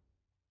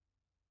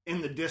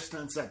 in the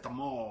distance at the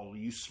mall,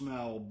 you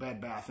smell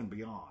Bed Bath &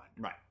 Beyond.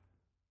 Right.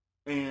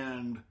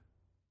 And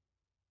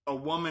a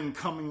woman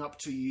coming up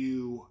to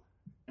you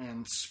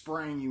and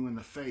spraying you in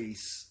the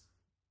face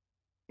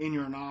in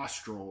your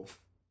nostril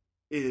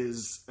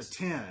is a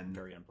 10.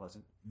 Very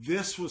unpleasant.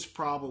 This was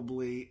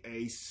probably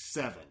a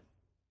 7.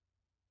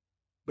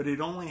 But it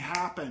only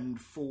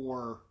happened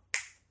for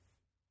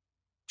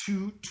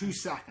two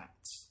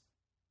seconds.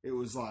 It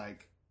was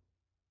like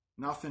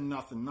nothing,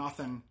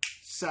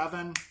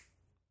 7,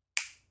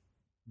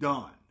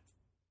 done,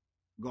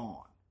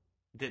 gone.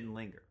 Didn't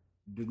linger.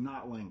 Did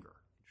not linger.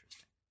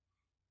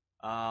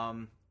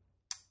 Interesting.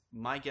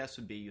 My guess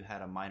would be you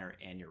had a minor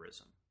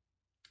aneurysm,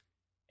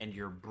 and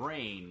your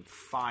brain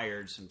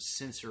fired some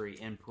sensory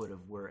input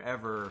of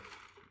wherever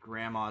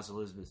Grandma's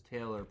Elizabeth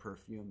Taylor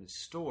perfume is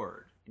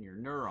stored in your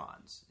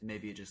neurons, and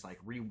maybe it just like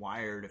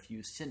rewired a few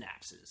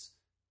synapses,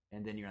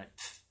 and then you're like,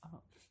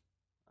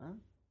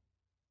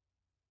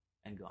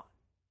 and gone.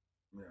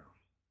 Yeah,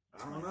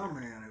 I don't know,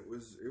 man. It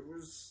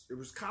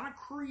was kind of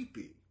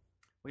creepy.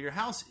 Well, your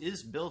house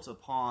is built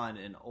upon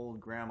an old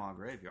grandma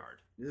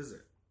graveyard. Is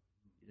it?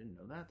 You didn't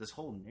know that? This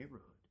whole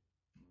neighborhood.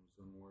 I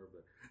was unaware of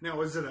it.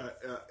 Now,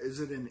 is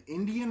it an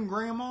Indian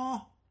grandma,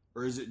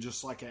 or is it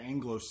just like an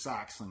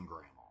Anglo-Saxon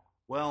grandma?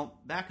 Well,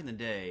 back in the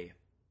day,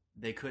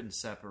 they couldn't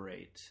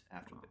separate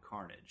after the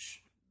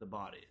carnage the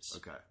bodies.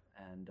 Okay.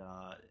 And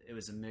it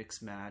was a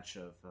mixed match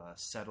of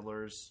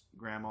settlers'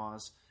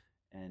 grandmas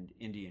and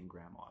Indian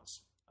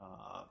grandmas.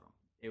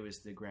 It was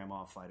the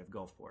grandma fight of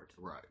Gulfport.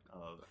 Right.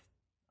 Of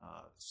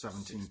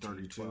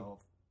 1732.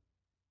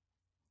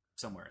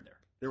 Somewhere in there.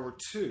 There were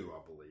 2, I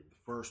believe. The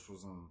first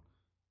was in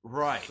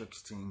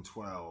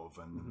 1612,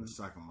 and then the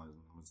second one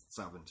was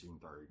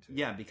 1732.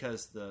 Yeah,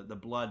 because the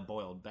blood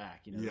boiled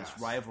back. You know, these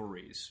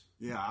rivalries.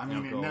 Yeah, I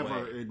mean,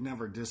 it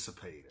never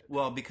dissipated.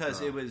 Well,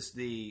 because it was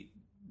the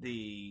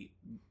the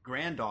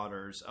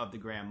granddaughters of the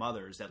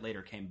grandmothers that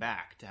later came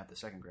back to have the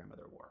second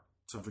grandmother war.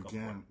 So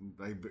again,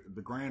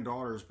 the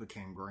granddaughters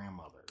became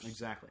grandmothers.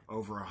 Exactly.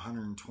 Over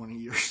 120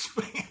 years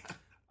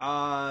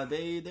span.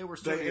 They were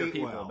sturdier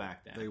people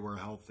back then. They were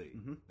healthy.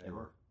 Mm-hmm. They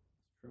were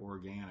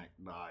organic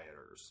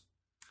dieters.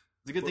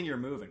 It's a good thing you're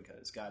moving,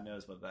 because God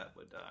knows what that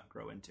would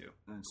grow into.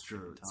 That's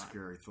true. It's a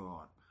scary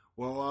thought.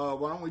 Well,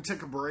 why don't we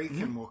take a break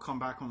and we'll come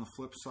back on the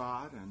flip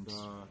side and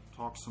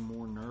talk some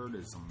more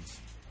nerdisms.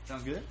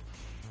 Sounds good.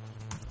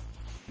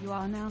 You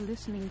are now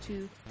listening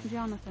to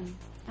Jonathan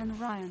and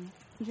Ryan.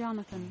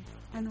 Jonathan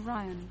and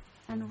Ryan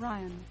and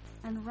Ryan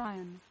and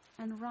Ryan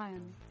and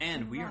Ryan.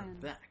 And we are Ryan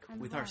back and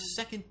with Ryan our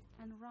second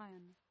and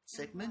Ryan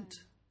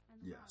segment.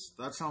 Yes,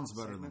 that sounds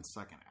better than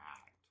second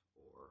act.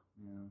 Or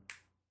Yeah.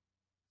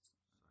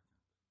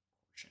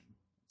 Portion.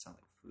 It sounds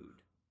like food.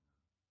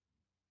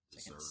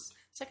 dessert.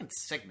 Second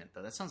segment,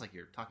 though. That sounds like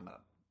you're talking about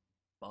a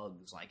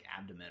bug's like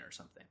abdomen or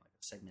something, like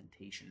a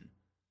segmentation.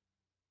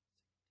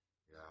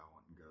 Yeah, I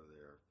wouldn't go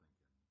there.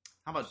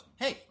 How about,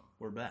 hey,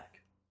 we're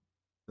back.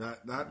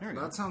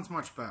 That sounds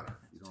much better.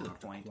 You To don't the have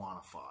point. to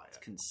quantify It's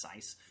it.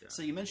 concise. Yeah.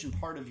 So you mentioned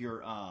part of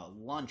your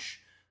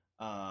lunch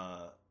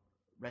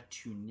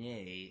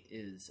retenue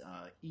is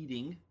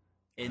eating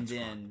and That's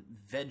then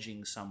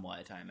vegging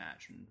somewhat, I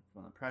imagine,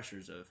 from the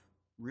pressures of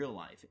real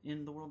life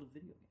in the world of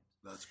video games.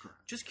 That's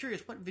correct. Just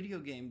curious, what video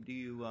game do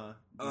you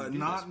do this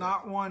with?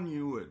 Not one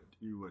you would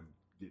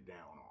get down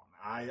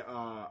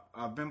on.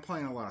 I've been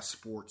playing a lot of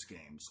sports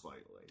games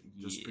lately,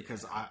 just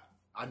because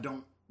I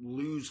don't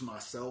lose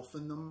myself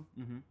in them.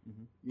 Mm-hmm,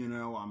 mm-hmm. You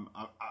know,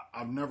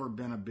 I've never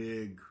been a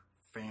big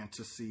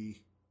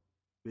fantasy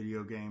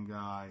video game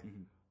guy.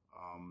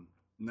 Mm-hmm.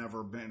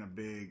 Never been a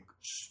big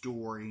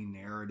story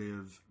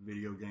narrative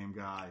video game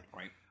guy.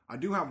 Right. I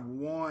do have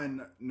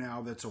one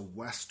now that's a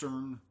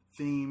Western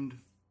themed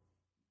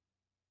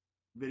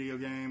video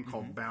game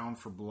called Bound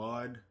for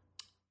Blood,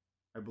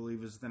 I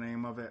believe is the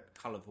name of it.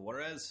 Call of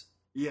Juarez?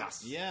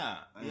 Yes. Yeah.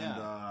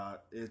 And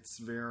it's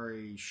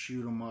very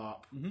shoot 'em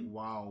up,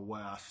 Wild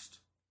West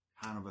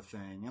kind of a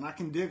thing. And I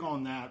can dig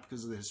on that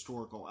because of the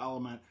historical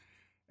element.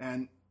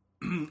 And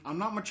I'm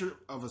not much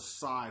of a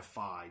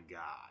sci-fi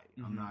guy.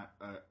 I'm not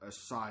a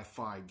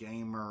sci-fi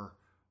gamer.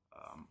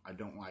 I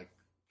don't like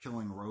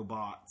killing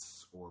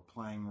robots or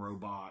playing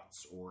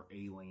robots or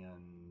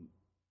alien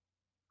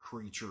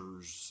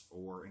creatures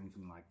or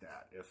anything like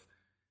that.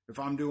 If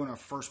I'm doing a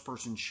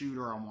first-person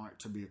shooter, I want it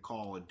to be a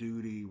Call of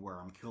Duty where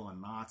I'm killing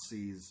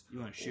Nazis. You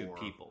want to shoot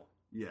people.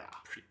 Yeah.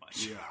 Pretty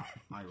much. Yeah.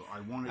 I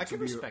want it I to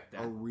can be respect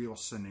that. a real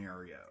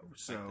scenario.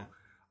 So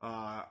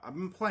I've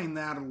been playing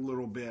that a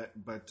little bit,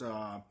 but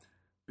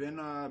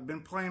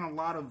been playing a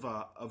lot of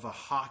a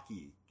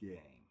hockey game.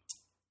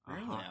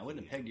 Really? I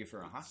wouldn't have pegged you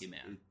for a hockey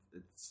man.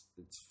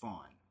 It's fun.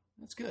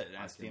 That's good.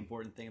 That's the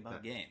important thing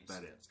about games.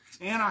 That is.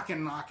 And I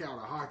can knock out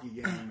a hockey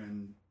game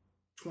in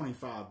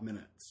 25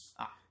 minutes.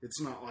 It's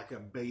not like a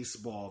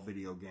baseball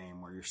video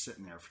game where you're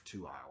sitting there for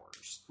 2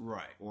 hours.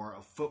 Right. Or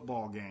a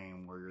football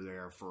game where you're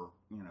there for,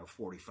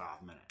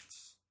 45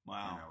 minutes.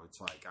 Wow.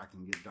 It's like I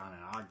can get done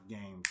in a hockey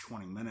game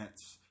 20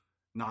 minutes,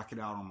 knock it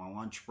out on my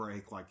lunch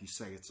break. Like you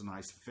say, it's a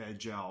nice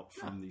veg out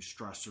from the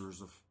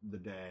stressors of the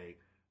day.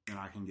 And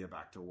I can get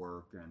back to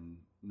work and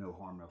no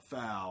harm, no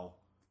foul.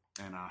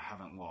 And I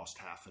haven't lost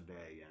half a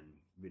day in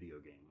video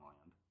game land.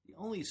 The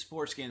only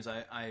sports games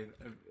I've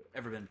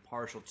ever been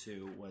partial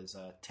to was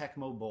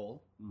Tecmo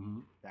Bowl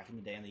back in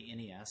the day on the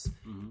NES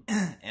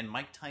and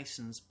Mike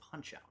Tyson's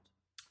Punch-Out.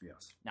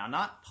 Yes. Now,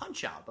 not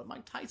Punch-Out, but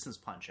Mike Tyson's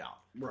Punch-Out.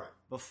 Right.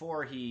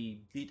 Before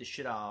he beat the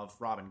shit out of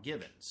Robin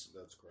Givens.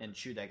 That's correct. And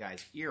chewed that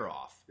guy's ear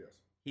off. Yes.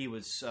 He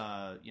was,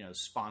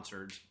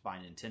 sponsored by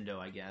Nintendo,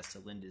 I guess, to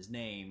lend his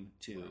name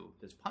to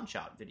this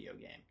Punch-Out video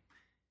game.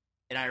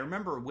 And I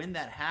remember when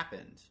that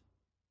happened,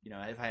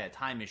 if I had a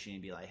time machine,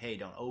 I'd be like, hey,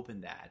 don't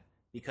open that.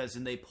 Because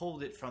then they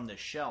pulled it from the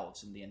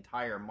shelves in the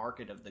entire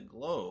market of the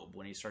globe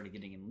when he started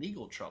getting in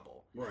legal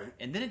trouble. Right.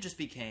 And then it just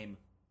became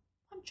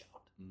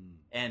Punch-Out.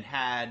 And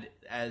had,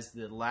 as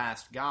the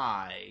last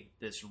guy,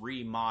 this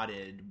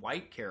remodded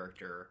white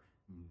character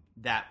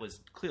that was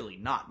clearly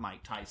not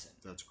Mike Tyson.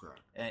 That's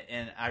correct.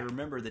 And I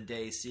remember the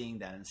day seeing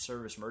that in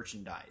service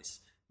merchandise,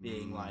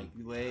 being like,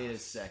 wait a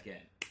second.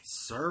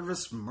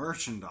 Service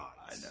merchandise.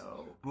 I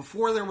know.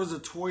 Before there was a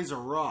Toys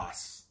R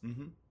Us,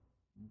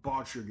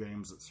 bought your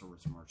games at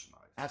service merchandise.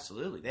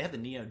 Absolutely. They had the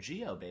Neo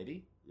Geo,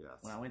 baby. Yes.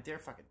 When I went there,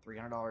 fucking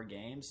 $300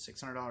 games,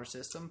 $600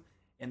 system.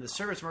 And the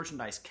service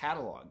merchandise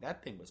catalog,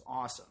 that thing was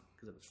awesome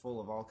because it was full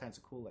of all kinds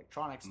of cool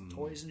electronics and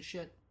toys and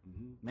shit.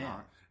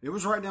 Man. It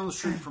was right down the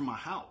street from my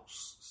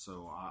house,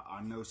 so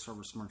I know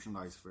service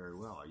merchandise very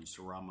well. I used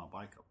to ride my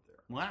bike up there.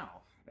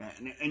 Wow.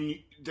 And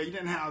they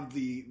didn't have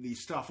the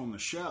stuff on the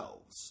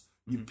shelves.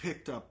 You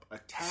picked up a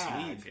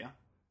tag, Sleeve, yeah.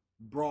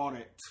 brought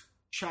it,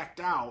 checked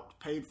out,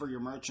 paid for your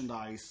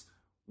merchandise,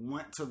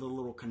 went to the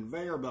little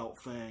conveyor belt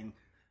thing.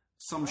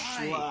 Some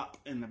schlep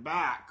in the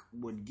back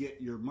would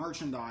get your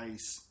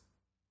merchandise,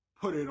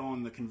 put it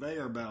on the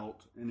conveyor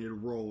belt, and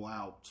it'd roll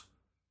out.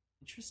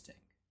 Interesting.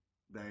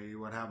 They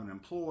would have an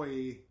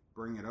employee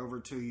bring it over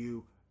to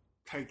you.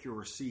 take your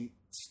receipt,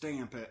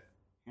 stamp it,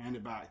 hand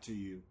it back to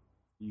you.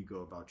 You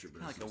go about your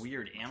business. Kind of like a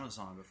weird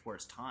Amazon before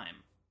its time.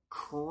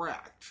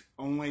 Correct.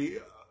 Only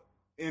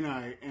in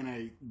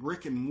a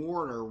brick and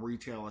mortar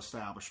retail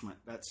establishment,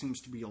 that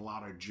seems to be a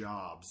lot of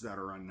jobs that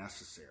are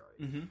unnecessary.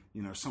 Mm-hmm.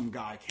 You know, some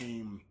guy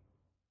came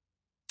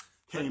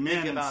in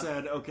and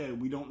said, "Okay,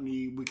 we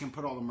can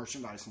put all the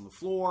merchandise on the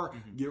floor.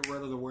 Mm-hmm. Get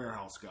rid of the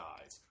warehouse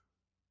guys.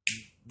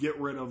 Get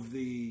rid of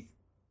the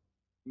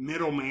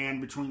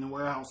middleman between the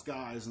warehouse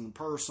guys and the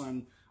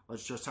person.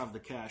 Let's just have the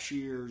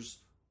cashiers,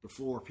 the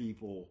floor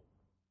people,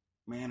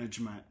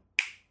 management,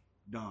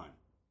 done."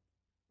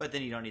 But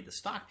then you don't need the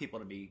stock people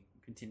to be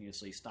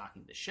continuously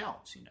stocking the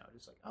shelves, you know.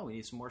 It's like, oh, we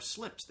need some more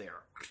slips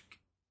there.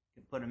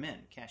 Can put them in.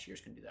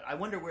 Cashiers can do that. I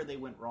wonder where they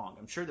went wrong.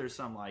 I'm sure there's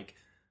some, like,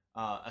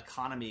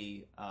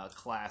 economy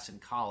class in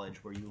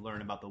college where you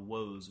learn about the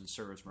woes of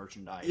service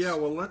merchandise. Yeah,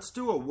 well, let's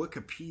do a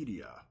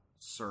Wikipedia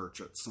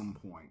search at some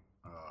point.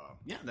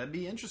 Yeah, that'd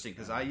be interesting,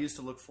 because I used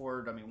to look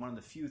forward, I mean, one of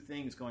the few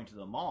things going to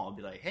the mall would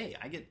be like, hey,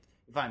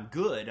 if I'm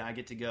good, I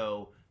get to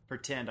go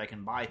pretend I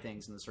can buy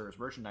things in the service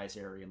merchandise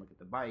area and look at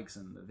the bikes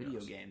and the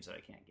video games that I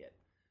can't get.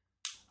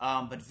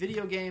 But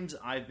video games,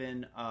 I've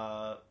been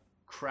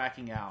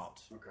cracking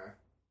out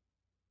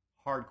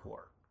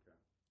hardcore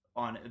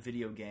on a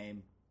video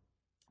game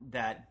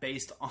that,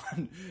 based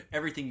on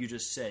everything you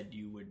just said,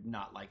 you would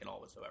not like at all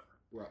whatsoever.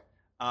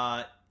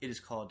 Right. It is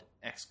called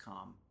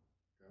XCOM,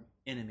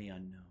 Enemy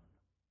Unknown.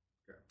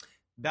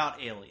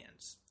 About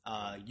aliens.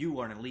 You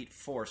are an elite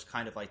force,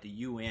 kind of like the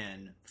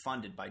UN,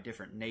 funded by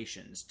different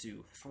nations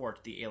to thwart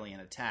the alien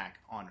attack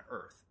on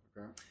Earth.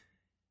 Okay.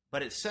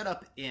 But it's set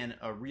up in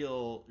a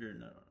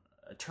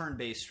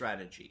turn-based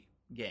strategy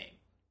game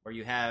where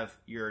you have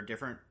your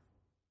different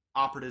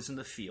operatives in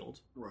the field,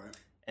 right,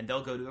 and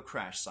they'll go to a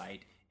crash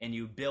site, and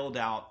you build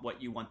out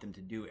what you want them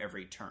to do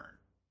every turn,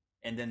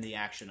 and then the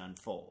action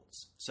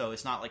unfolds. So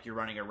it's not like you're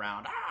running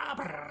around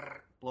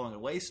blowing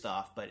away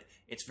stuff, but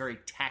it's very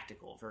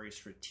tactical, very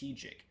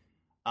strategic.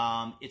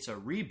 It's a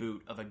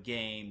reboot of a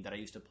game that I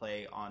used to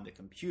play on the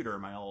computer,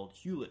 my old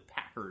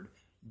Hewlett-Packard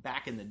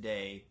back in the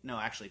day. No,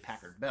 actually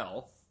Packard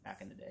Bell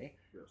back in the day.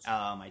 Yes.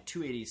 My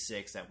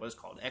 286 that was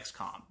called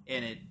XCOM.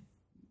 And it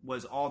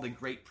was all the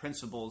great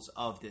principles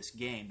of this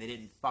game. They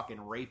didn't fucking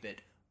rape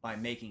it by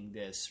making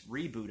this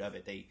reboot of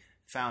it. They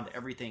found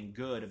everything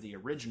good of the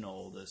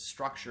original, the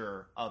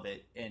structure of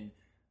it, and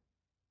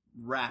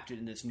wrapped it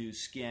in this new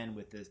skin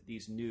with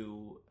these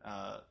new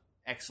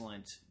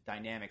excellent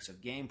dynamics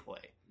of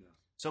gameplay. Yeah.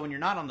 So when you're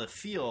not on the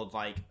field,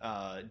 like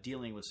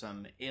dealing with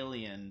some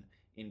alien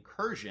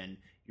incursion,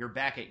 you're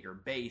back at your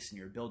base and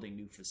you're building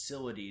new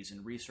facilities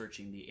and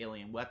researching the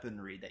alien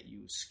weaponry that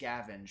you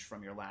scavenged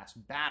from your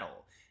last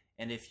battle.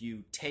 And if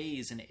you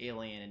tase an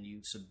alien and you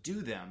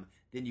subdue them,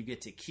 then you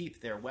get to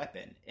keep their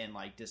weapon and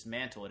like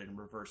dismantle it and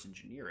reverse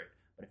engineer it.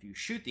 But if you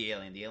shoot the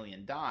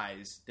alien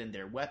dies, then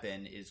their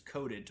weapon is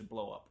coded to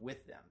blow up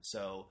with them.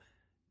 So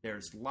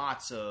there's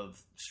lots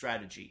of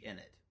strategy in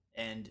it.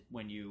 And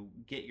when you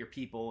get your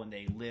people and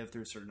they live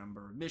through a certain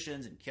number of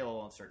missions and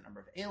kill a certain number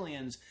of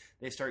aliens,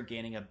 they start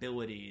gaining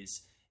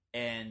abilities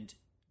and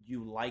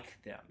you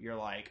like them. You're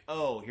like,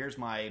 oh, here's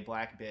my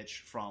black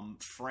bitch from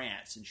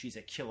France and she's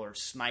a killer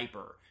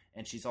sniper.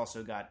 And she's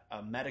also got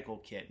a medical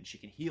kit and she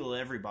can heal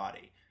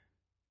everybody.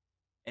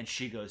 And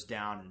she goes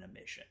down in a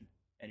mission.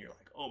 And you're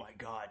like, oh my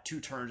god, 2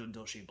 turns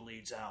until she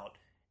bleeds out.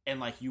 And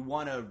like you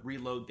want to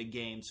reload the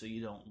game so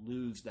you don't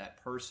lose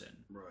that person.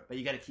 Right. But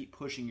you got to keep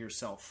pushing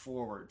yourself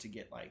forward to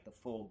get like the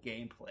full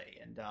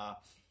gameplay. And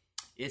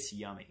it's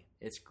yummy.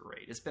 It's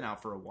great. It's been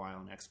out for a while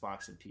on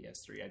Xbox and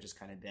PS3. I just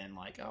kind of been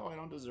like, oh, I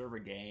don't deserve a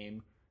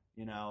game.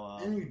 You know.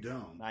 And you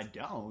don't. I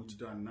don't. You've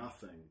done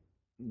nothing.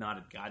 Not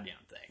a goddamn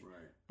thing.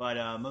 Right.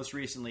 But most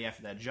recently,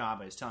 after that job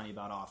I was telling you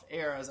about off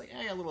air, I was like,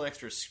 hey, a little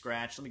extra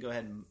scratch. Let me go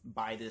ahead and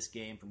buy this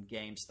game from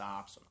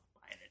GameStop. So I'm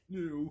buying it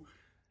new.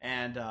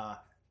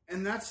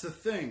 And that's the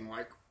thing.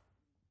 Like,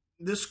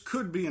 this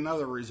could be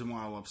another reason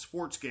why I love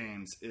sports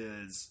games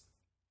is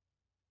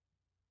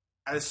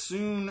as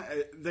soon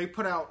they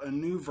put out a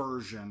new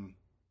version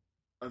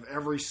of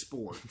every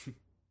sport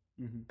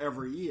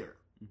every year.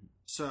 Mm-hmm.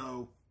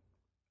 So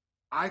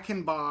I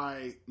can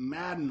buy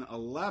Madden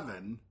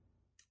 11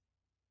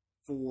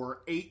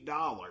 for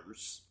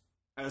 $8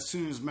 as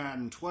soon as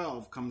Madden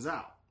 12 comes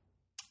out.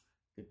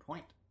 Good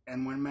point.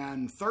 And when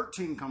Madden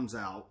 13 comes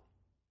out,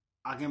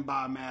 I can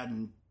buy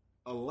Madden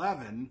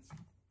 11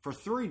 for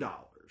 $3.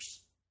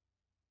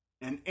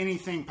 And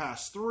anything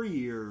past 3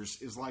 years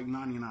is like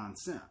 99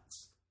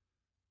 cents.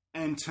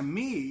 And to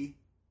me,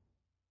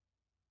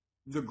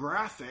 the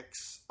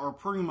graphics are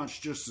pretty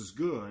much just as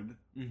good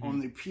on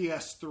the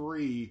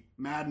PS3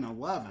 Madden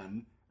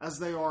 11 as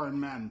they are in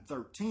Madden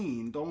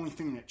 13. The only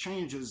thing that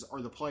changes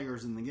are the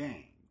players in the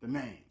game, the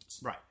names.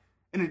 Right.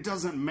 And it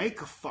doesn't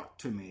make a fuck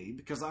to me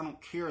because I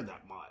don't care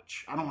that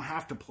much. I don't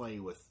have to play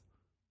with,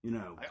 you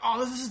know. Like,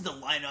 oh, this is the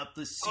lineup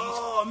this season.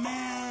 Oh,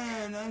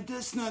 man,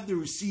 that's not the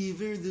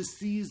receiver this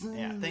season.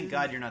 Yeah, thank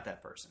God you're not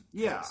that person.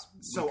 Yeah,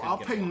 so I'll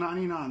pay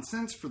 99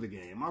 cents for the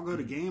game. I'll go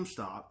to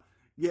GameStop,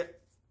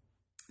 get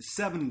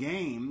 7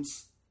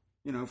 games,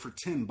 for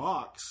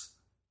 $10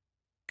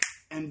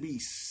 and be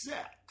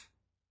set.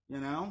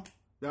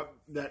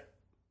 That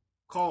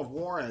Call of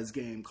Juarez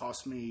game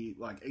cost me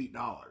like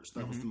 $8.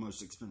 That was the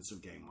most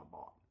expensive game I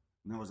bought,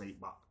 and that was $8.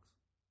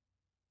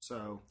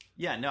 So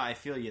yeah, no, I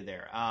feel you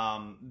there.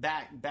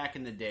 Back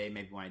in the day,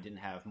 maybe when I didn't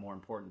have more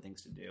important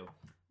things to do,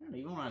 I don't know,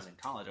 even when I was in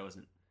college, I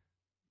wasn't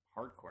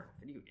hardcore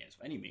video games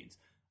by any means.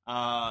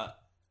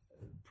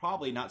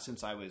 Probably not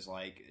since I was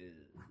like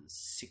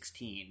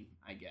 16,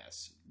 I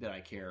guess, that I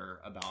care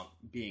about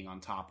being on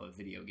top of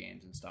video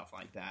games and stuff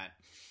like that.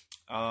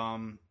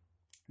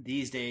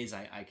 These days,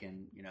 I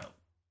can,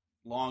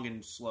 long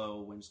and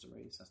slow wins the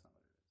race. That's not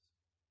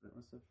what it is.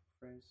 What's the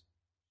phrase?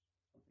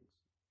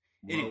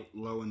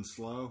 Low and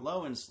slow?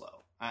 Low and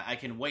slow. I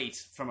can wait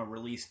from a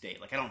release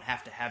date. Like, I don't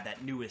have to have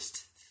that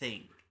newest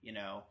thing,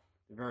 There are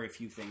very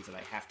few things that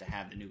I have to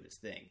have the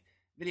newest thing.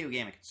 Video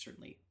game, I can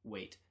certainly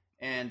wait.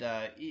 And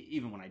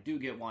even when I do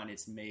get one,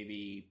 it's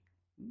maybe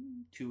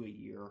 2 a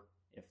year,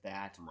 if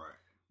that. Right.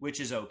 Which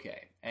is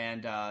okay.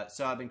 And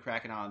so I've been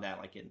cracking on that,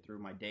 like getting through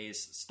my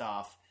day's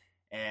stuff.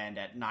 And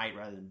at night,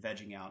 rather than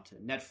vegging out to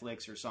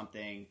Netflix or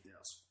something,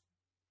 yes,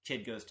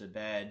 kid goes to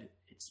bed,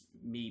 it's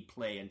me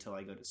play until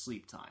I go to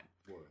sleep time.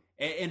 Word.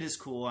 And it's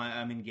cool.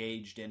 I'm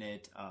engaged in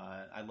it.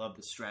 I love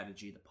the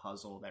strategy, the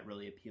puzzle. That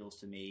really appeals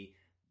to me.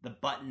 The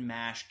button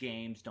mash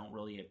games don't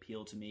really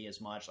appeal to me as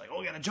much. Like,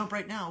 we gotta jump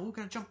right now. We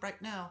gotta jump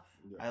right now.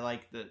 Yeah. I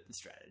like the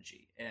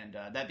strategy. And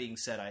that being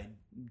said, I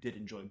did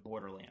enjoy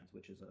Borderlands,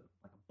 which is like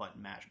a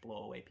button mash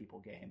blow away people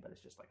game, but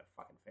it's just like a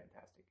fucking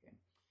fantastic game.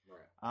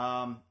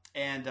 Right.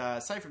 And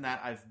aside from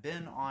that, I've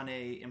been on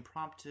a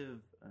impromptu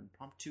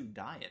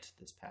diet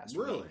this past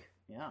week. Really?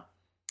 Yeah.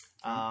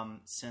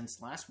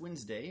 Since last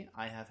Wednesday,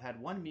 I have had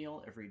one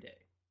meal every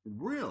day.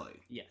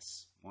 Really?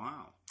 Yes.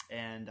 Wow.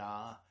 And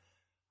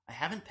I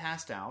haven't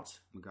passed out.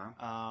 Okay.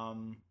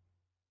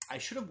 I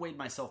should have weighed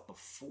myself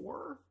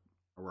before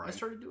I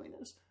started doing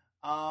this.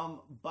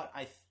 But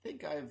I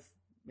think I've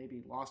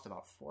maybe lost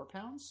about 4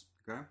 pounds.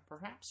 Okay.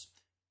 Perhaps.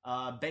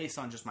 Based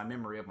on just my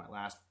memory of my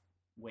last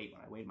weight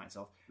when I weighed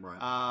myself.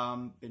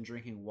 Right. Been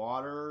drinking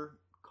water,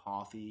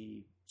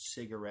 coffee,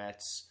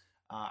 cigarettes.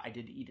 I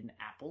did eat an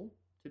apple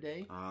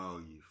today.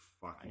 Oh, you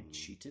fucking... I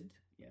cheated,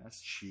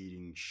 yes.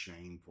 Cheating,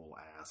 shameful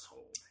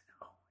asshole. I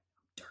know.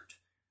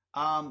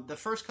 Dirt. The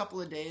first couple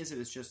of days, it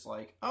was just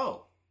like, I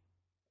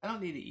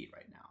don't need to eat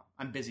right now.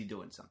 I'm busy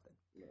doing something.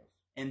 Yes.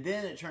 And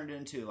then it turned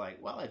into like,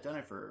 I've done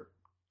it for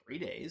 3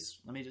 days.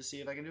 Let me just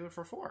see if I can do it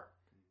for 4.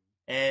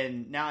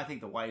 And now I think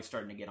the wife's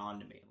starting to get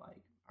on to me.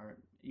 Like,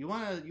 you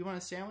want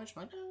a sandwich?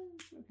 I'm like,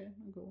 okay,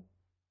 I'm cool.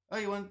 Oh,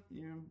 you want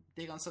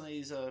dig on some of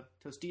these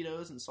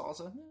Tostitos and salsa?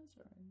 It's all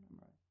right, I'm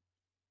all right.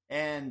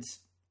 And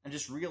I'm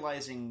just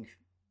realizing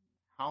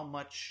how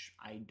much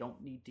I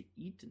don't need to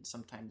eat, and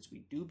sometimes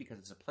we do because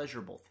it's a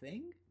pleasurable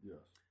thing. Yes.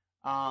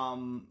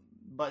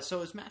 But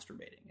so is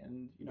masturbating,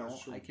 and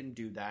I can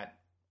do that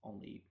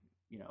only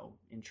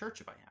in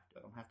church if I have to.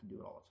 I don't have to do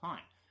it all the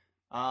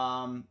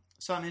time.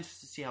 So I'm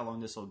interested to see how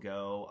long this will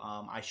go.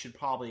 I should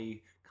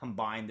probably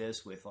combine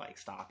this with like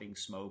stopping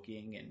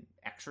smoking and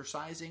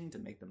exercising to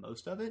make the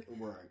most of it.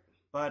 Right.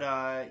 But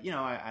I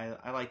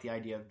like the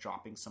idea of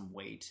dropping some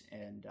weight,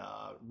 and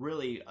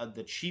really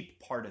the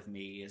cheap part of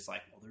me is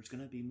like, there's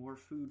going to be more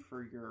food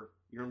for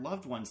your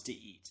loved ones to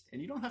eat,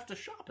 and you don't have to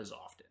shop as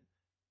often.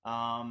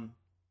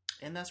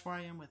 And that's where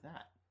I am with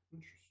that.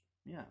 Interesting.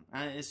 Yeah,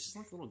 it's just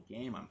like a little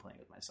game I'm playing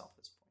with myself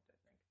at this point, I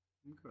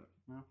think. Okay.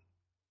 Yeah.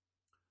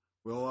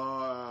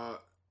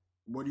 Well,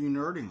 what are you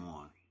nerding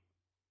on?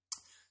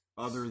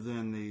 Other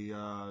than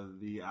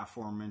the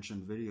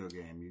aforementioned video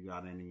game, you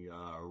got any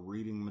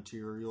reading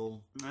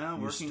material?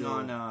 I'm working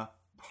on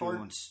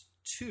part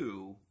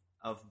 2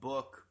 of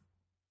book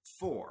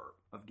 4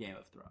 of Game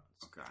of Thrones.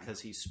 Okay. Because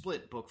he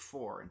split book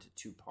 4 into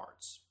 2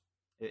 parts,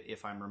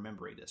 if I'm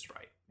remembering this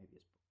right. Maybe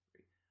it's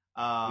book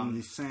 3. In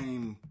the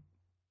same...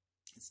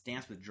 It's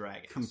Dance with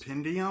Dragons.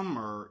 Compendium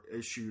or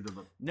issued of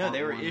a... No,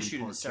 they were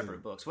issued in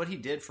separate books. What he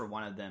did for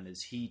one of them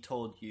is he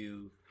told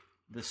you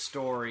the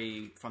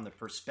story from the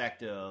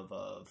perspective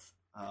of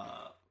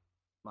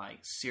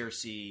like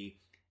Cersei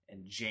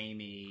and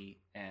Jaime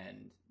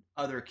and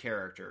other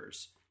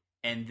characters,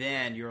 and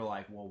then you're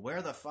like,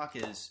 where the fuck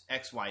is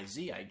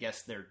XYZ? I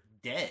guess they're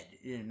dead.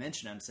 You didn't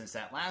mention them since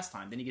that last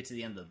time. Then you get to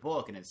the end of the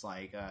book, and it's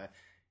like,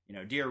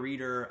 dear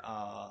reader,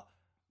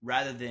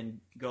 rather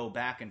than go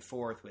back and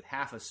forth with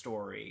half a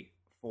story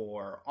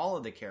for all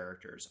of the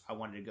characters, I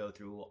wanted to go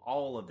through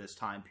all of this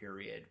time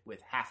period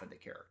with half of the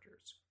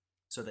characters.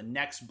 So the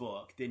next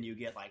book, then you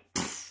get like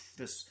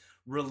this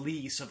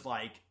release of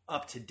like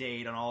up to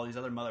date on all these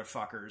other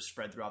motherfuckers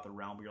spread throughout the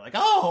realm. Where you're like,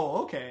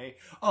 okay.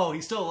 Oh, he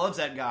still loves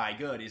that guy.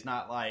 Good. He's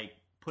not like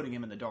putting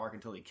him in the dark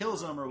until he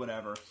kills him or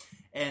whatever.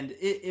 And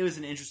it was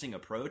an interesting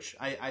approach,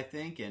 I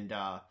think. And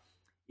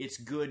it's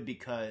good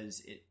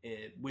because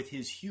it with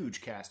his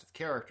huge cast of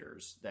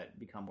characters that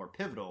become more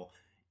pivotal,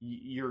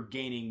 you're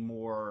gaining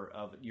more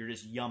of, you're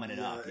just yumming it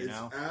up, it's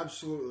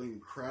absolutely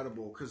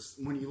incredible, because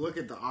when you look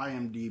at the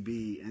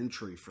IMDb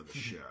entry for the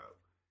show,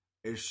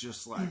 it's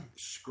just like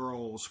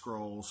scroll.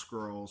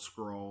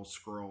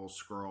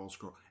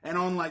 And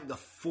on like the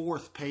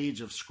 4th page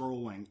of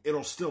scrolling,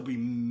 it'll still be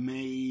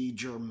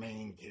major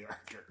main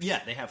characters.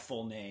 Yeah, they have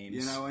full names.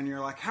 You know, and you're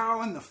like,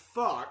 how in the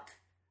fuck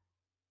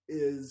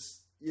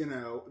is, you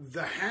know,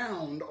 the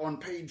Hound on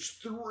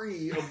page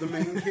 3 of the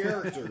main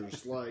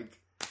characters? Like,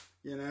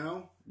 you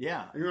know?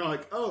 Yeah. And you're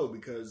like, oh,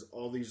 because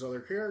all these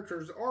other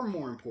characters are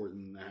more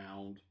important than the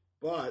Hound,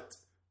 but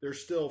there's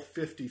still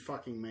 50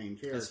 fucking main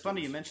characters. It's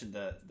funny you mentioned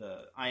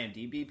the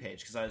IMDb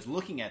page, because I was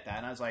looking at that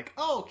and I was like,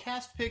 oh,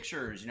 cast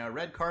pictures, you know,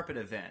 red carpet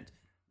event.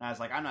 And I was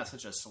like, I'm not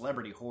such a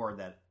celebrity whore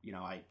that, you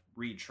know, I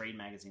read trade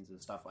magazines and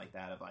stuff like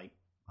that of like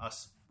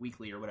Us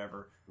Weekly or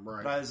whatever.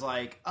 Right. But I was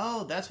like,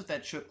 oh, that's what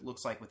that chick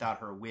looks like without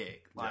her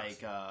wig.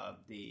 Like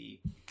the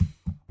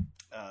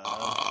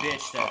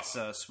bitch that's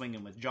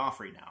swinging with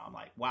Joffrey now. I'm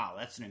like, wow,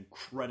 that's an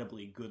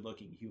incredibly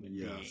good-looking human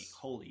being.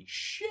 Holy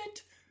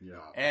shit. Yeah.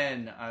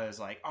 And I was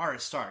like, Arya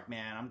Stark,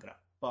 man, I'm going to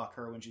fuck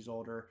her when she's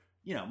older.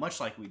 You know,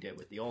 much like we did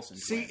with the Olsen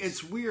See, twins.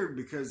 it's weird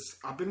because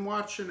I've been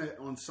watching it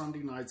on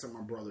Sunday nights at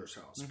my brother's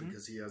house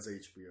because he has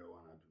HBO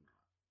and I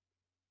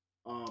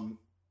do not.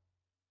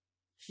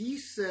 He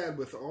said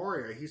with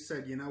Arya, he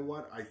said, you know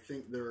what? I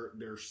think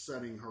they're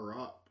setting her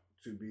up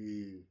to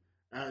be,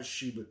 as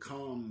she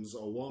becomes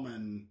a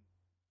woman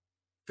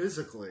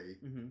physically,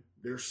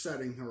 they're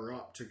setting her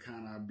up to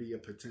kind of be a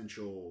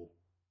potential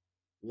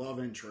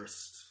love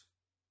interest.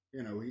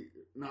 You know,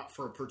 not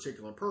for a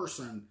particular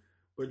person,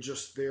 but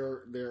just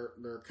they're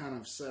kind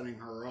of setting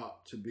her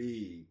up to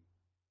be,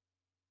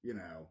 you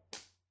know,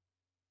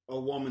 a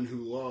woman who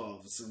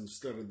loves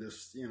instead of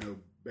this, you know,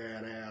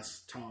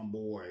 badass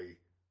tomboy,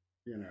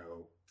 you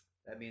know.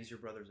 That means your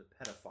brother's a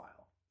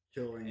pedophile.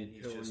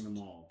 Killing just them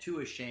all.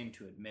 Too ashamed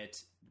to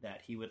admit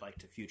that he would like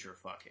to future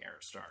fuck Arya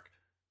Stark.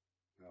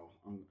 Well,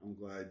 I'm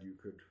glad you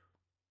could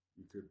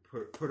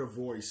put a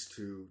voice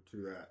to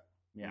that.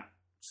 Yeah.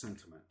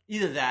 Sentiment.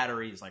 Either that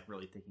or he's like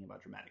really thinking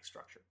about dramatic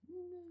structure.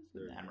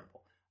 It's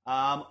admirable.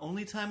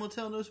 Only time will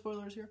tell. No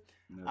spoilers here.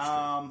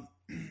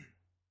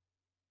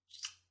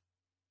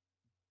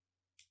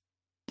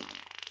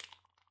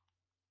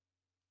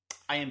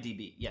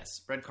 IMDb,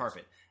 yes, red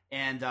carpet,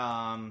 and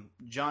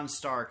Jon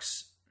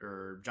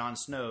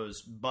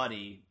Snow's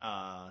buddy,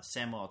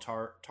 Samuel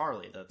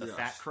Tarly, the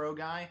fat crow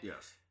guy.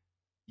 Yes.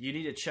 You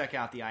need to check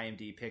out the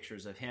IMDb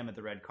pictures of him at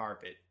the red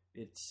carpet.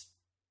 It's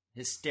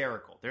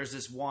hysterical. There's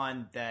this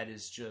one that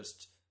is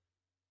just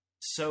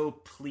so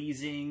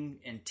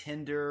pleasing and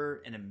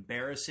tender and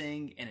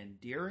embarrassing and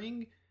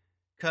endearing,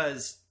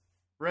 because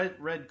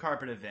red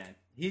carpet event,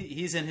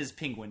 he's in his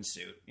penguin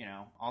suit, you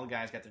know, all the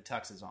guys got their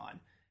tuxes on,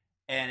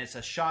 and it's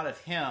a shot of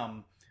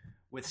him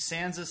with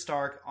Sansa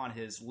Stark on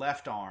his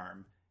left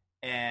arm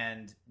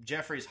and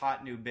Joffrey's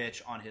hot new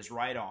bitch on his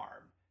right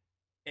arm,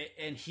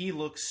 and he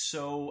looks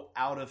so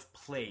out of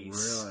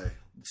place. Really?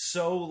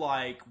 So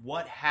like,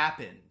 what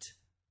happened?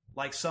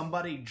 Like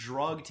somebody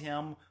drugged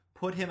him,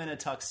 put him in a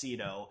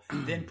tuxedo,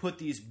 then put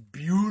these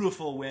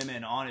beautiful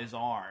women on his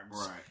arms,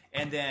 right,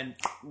 and then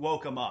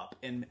woke him up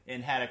and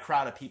had a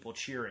crowd of people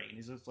cheering.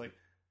 He's just like,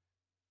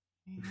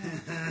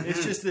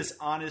 it's just this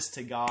honest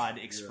to God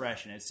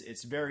expression. Yeah.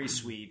 It's very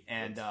sweet,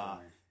 and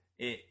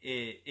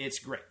it's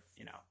great.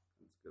 You know,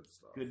 it's good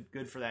stuff.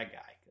 Good for that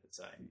guy,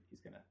 because he's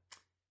gonna have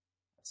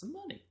some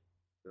money.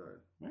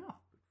 Good. Yeah.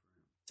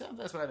 So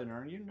that's what I've been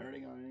earning. You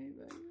nerding on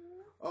anything?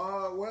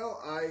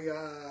 Well, I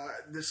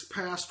this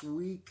past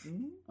week,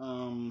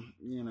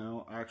 you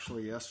know,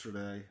 actually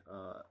yesterday,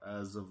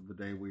 as of the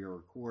day we are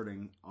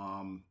recording,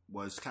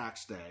 was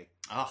tax day.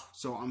 Oh.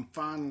 So I'm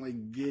finally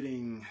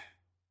getting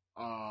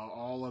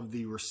all of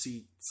the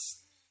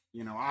receipts.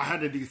 You know, I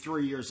had to do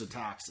 3 years of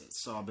taxes,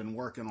 so I've been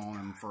working on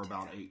them for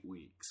about 8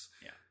 weeks.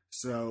 Yeah.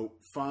 So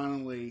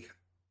finally,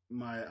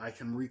 I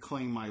can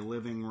reclaim my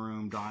living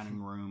room,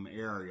 dining room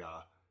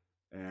area,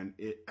 and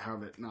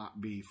have it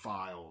not be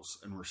files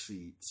and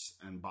receipts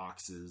and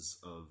boxes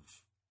of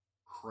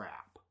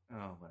crap.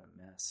 Oh, what a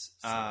mess.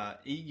 So,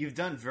 you've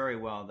done very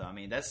well, though. I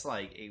mean, that's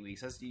like 8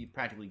 weeks. That's you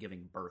practically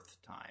giving birth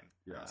time.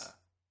 Yes.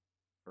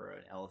 For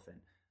an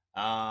elephant.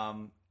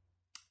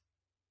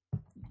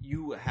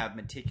 You have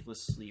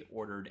meticulously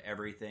ordered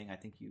everything. I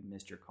think you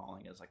missed your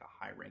calling as like a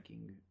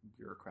high-ranking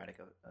bureaucratic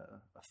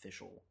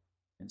official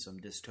in some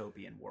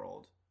dystopian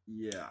world.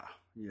 Yeah.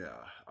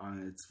 I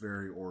mean, it's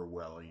very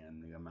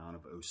Orwellian, the amount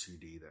of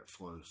OCD that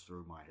flows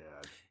through my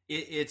head.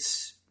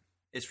 It's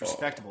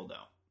respectable,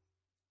 though,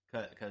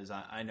 because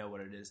I know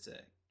what it is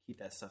to keep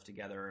that stuff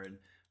together, and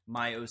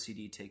my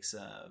OCD takes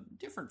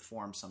different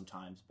forms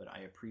sometimes, but I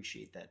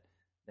appreciate that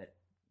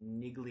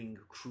niggling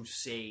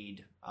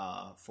crusade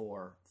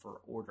for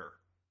order.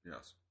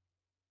 Yes.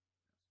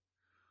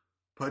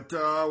 But,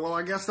 well,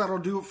 I guess that'll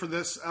do it for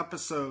this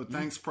episode. Mm-hmm.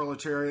 Thanks,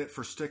 Proletariat,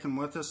 for sticking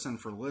with us and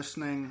for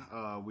listening.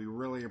 We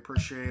really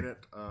appreciate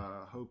it.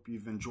 Hope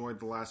you've enjoyed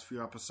the last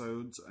few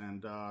episodes,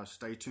 and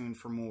stay tuned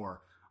for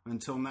more.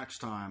 Until next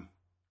time.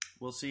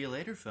 We'll see you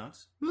later,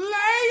 folks.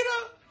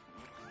 Later!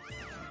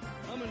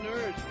 I'm a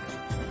nerd,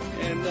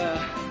 and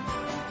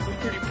I'm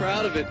pretty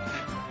proud of it.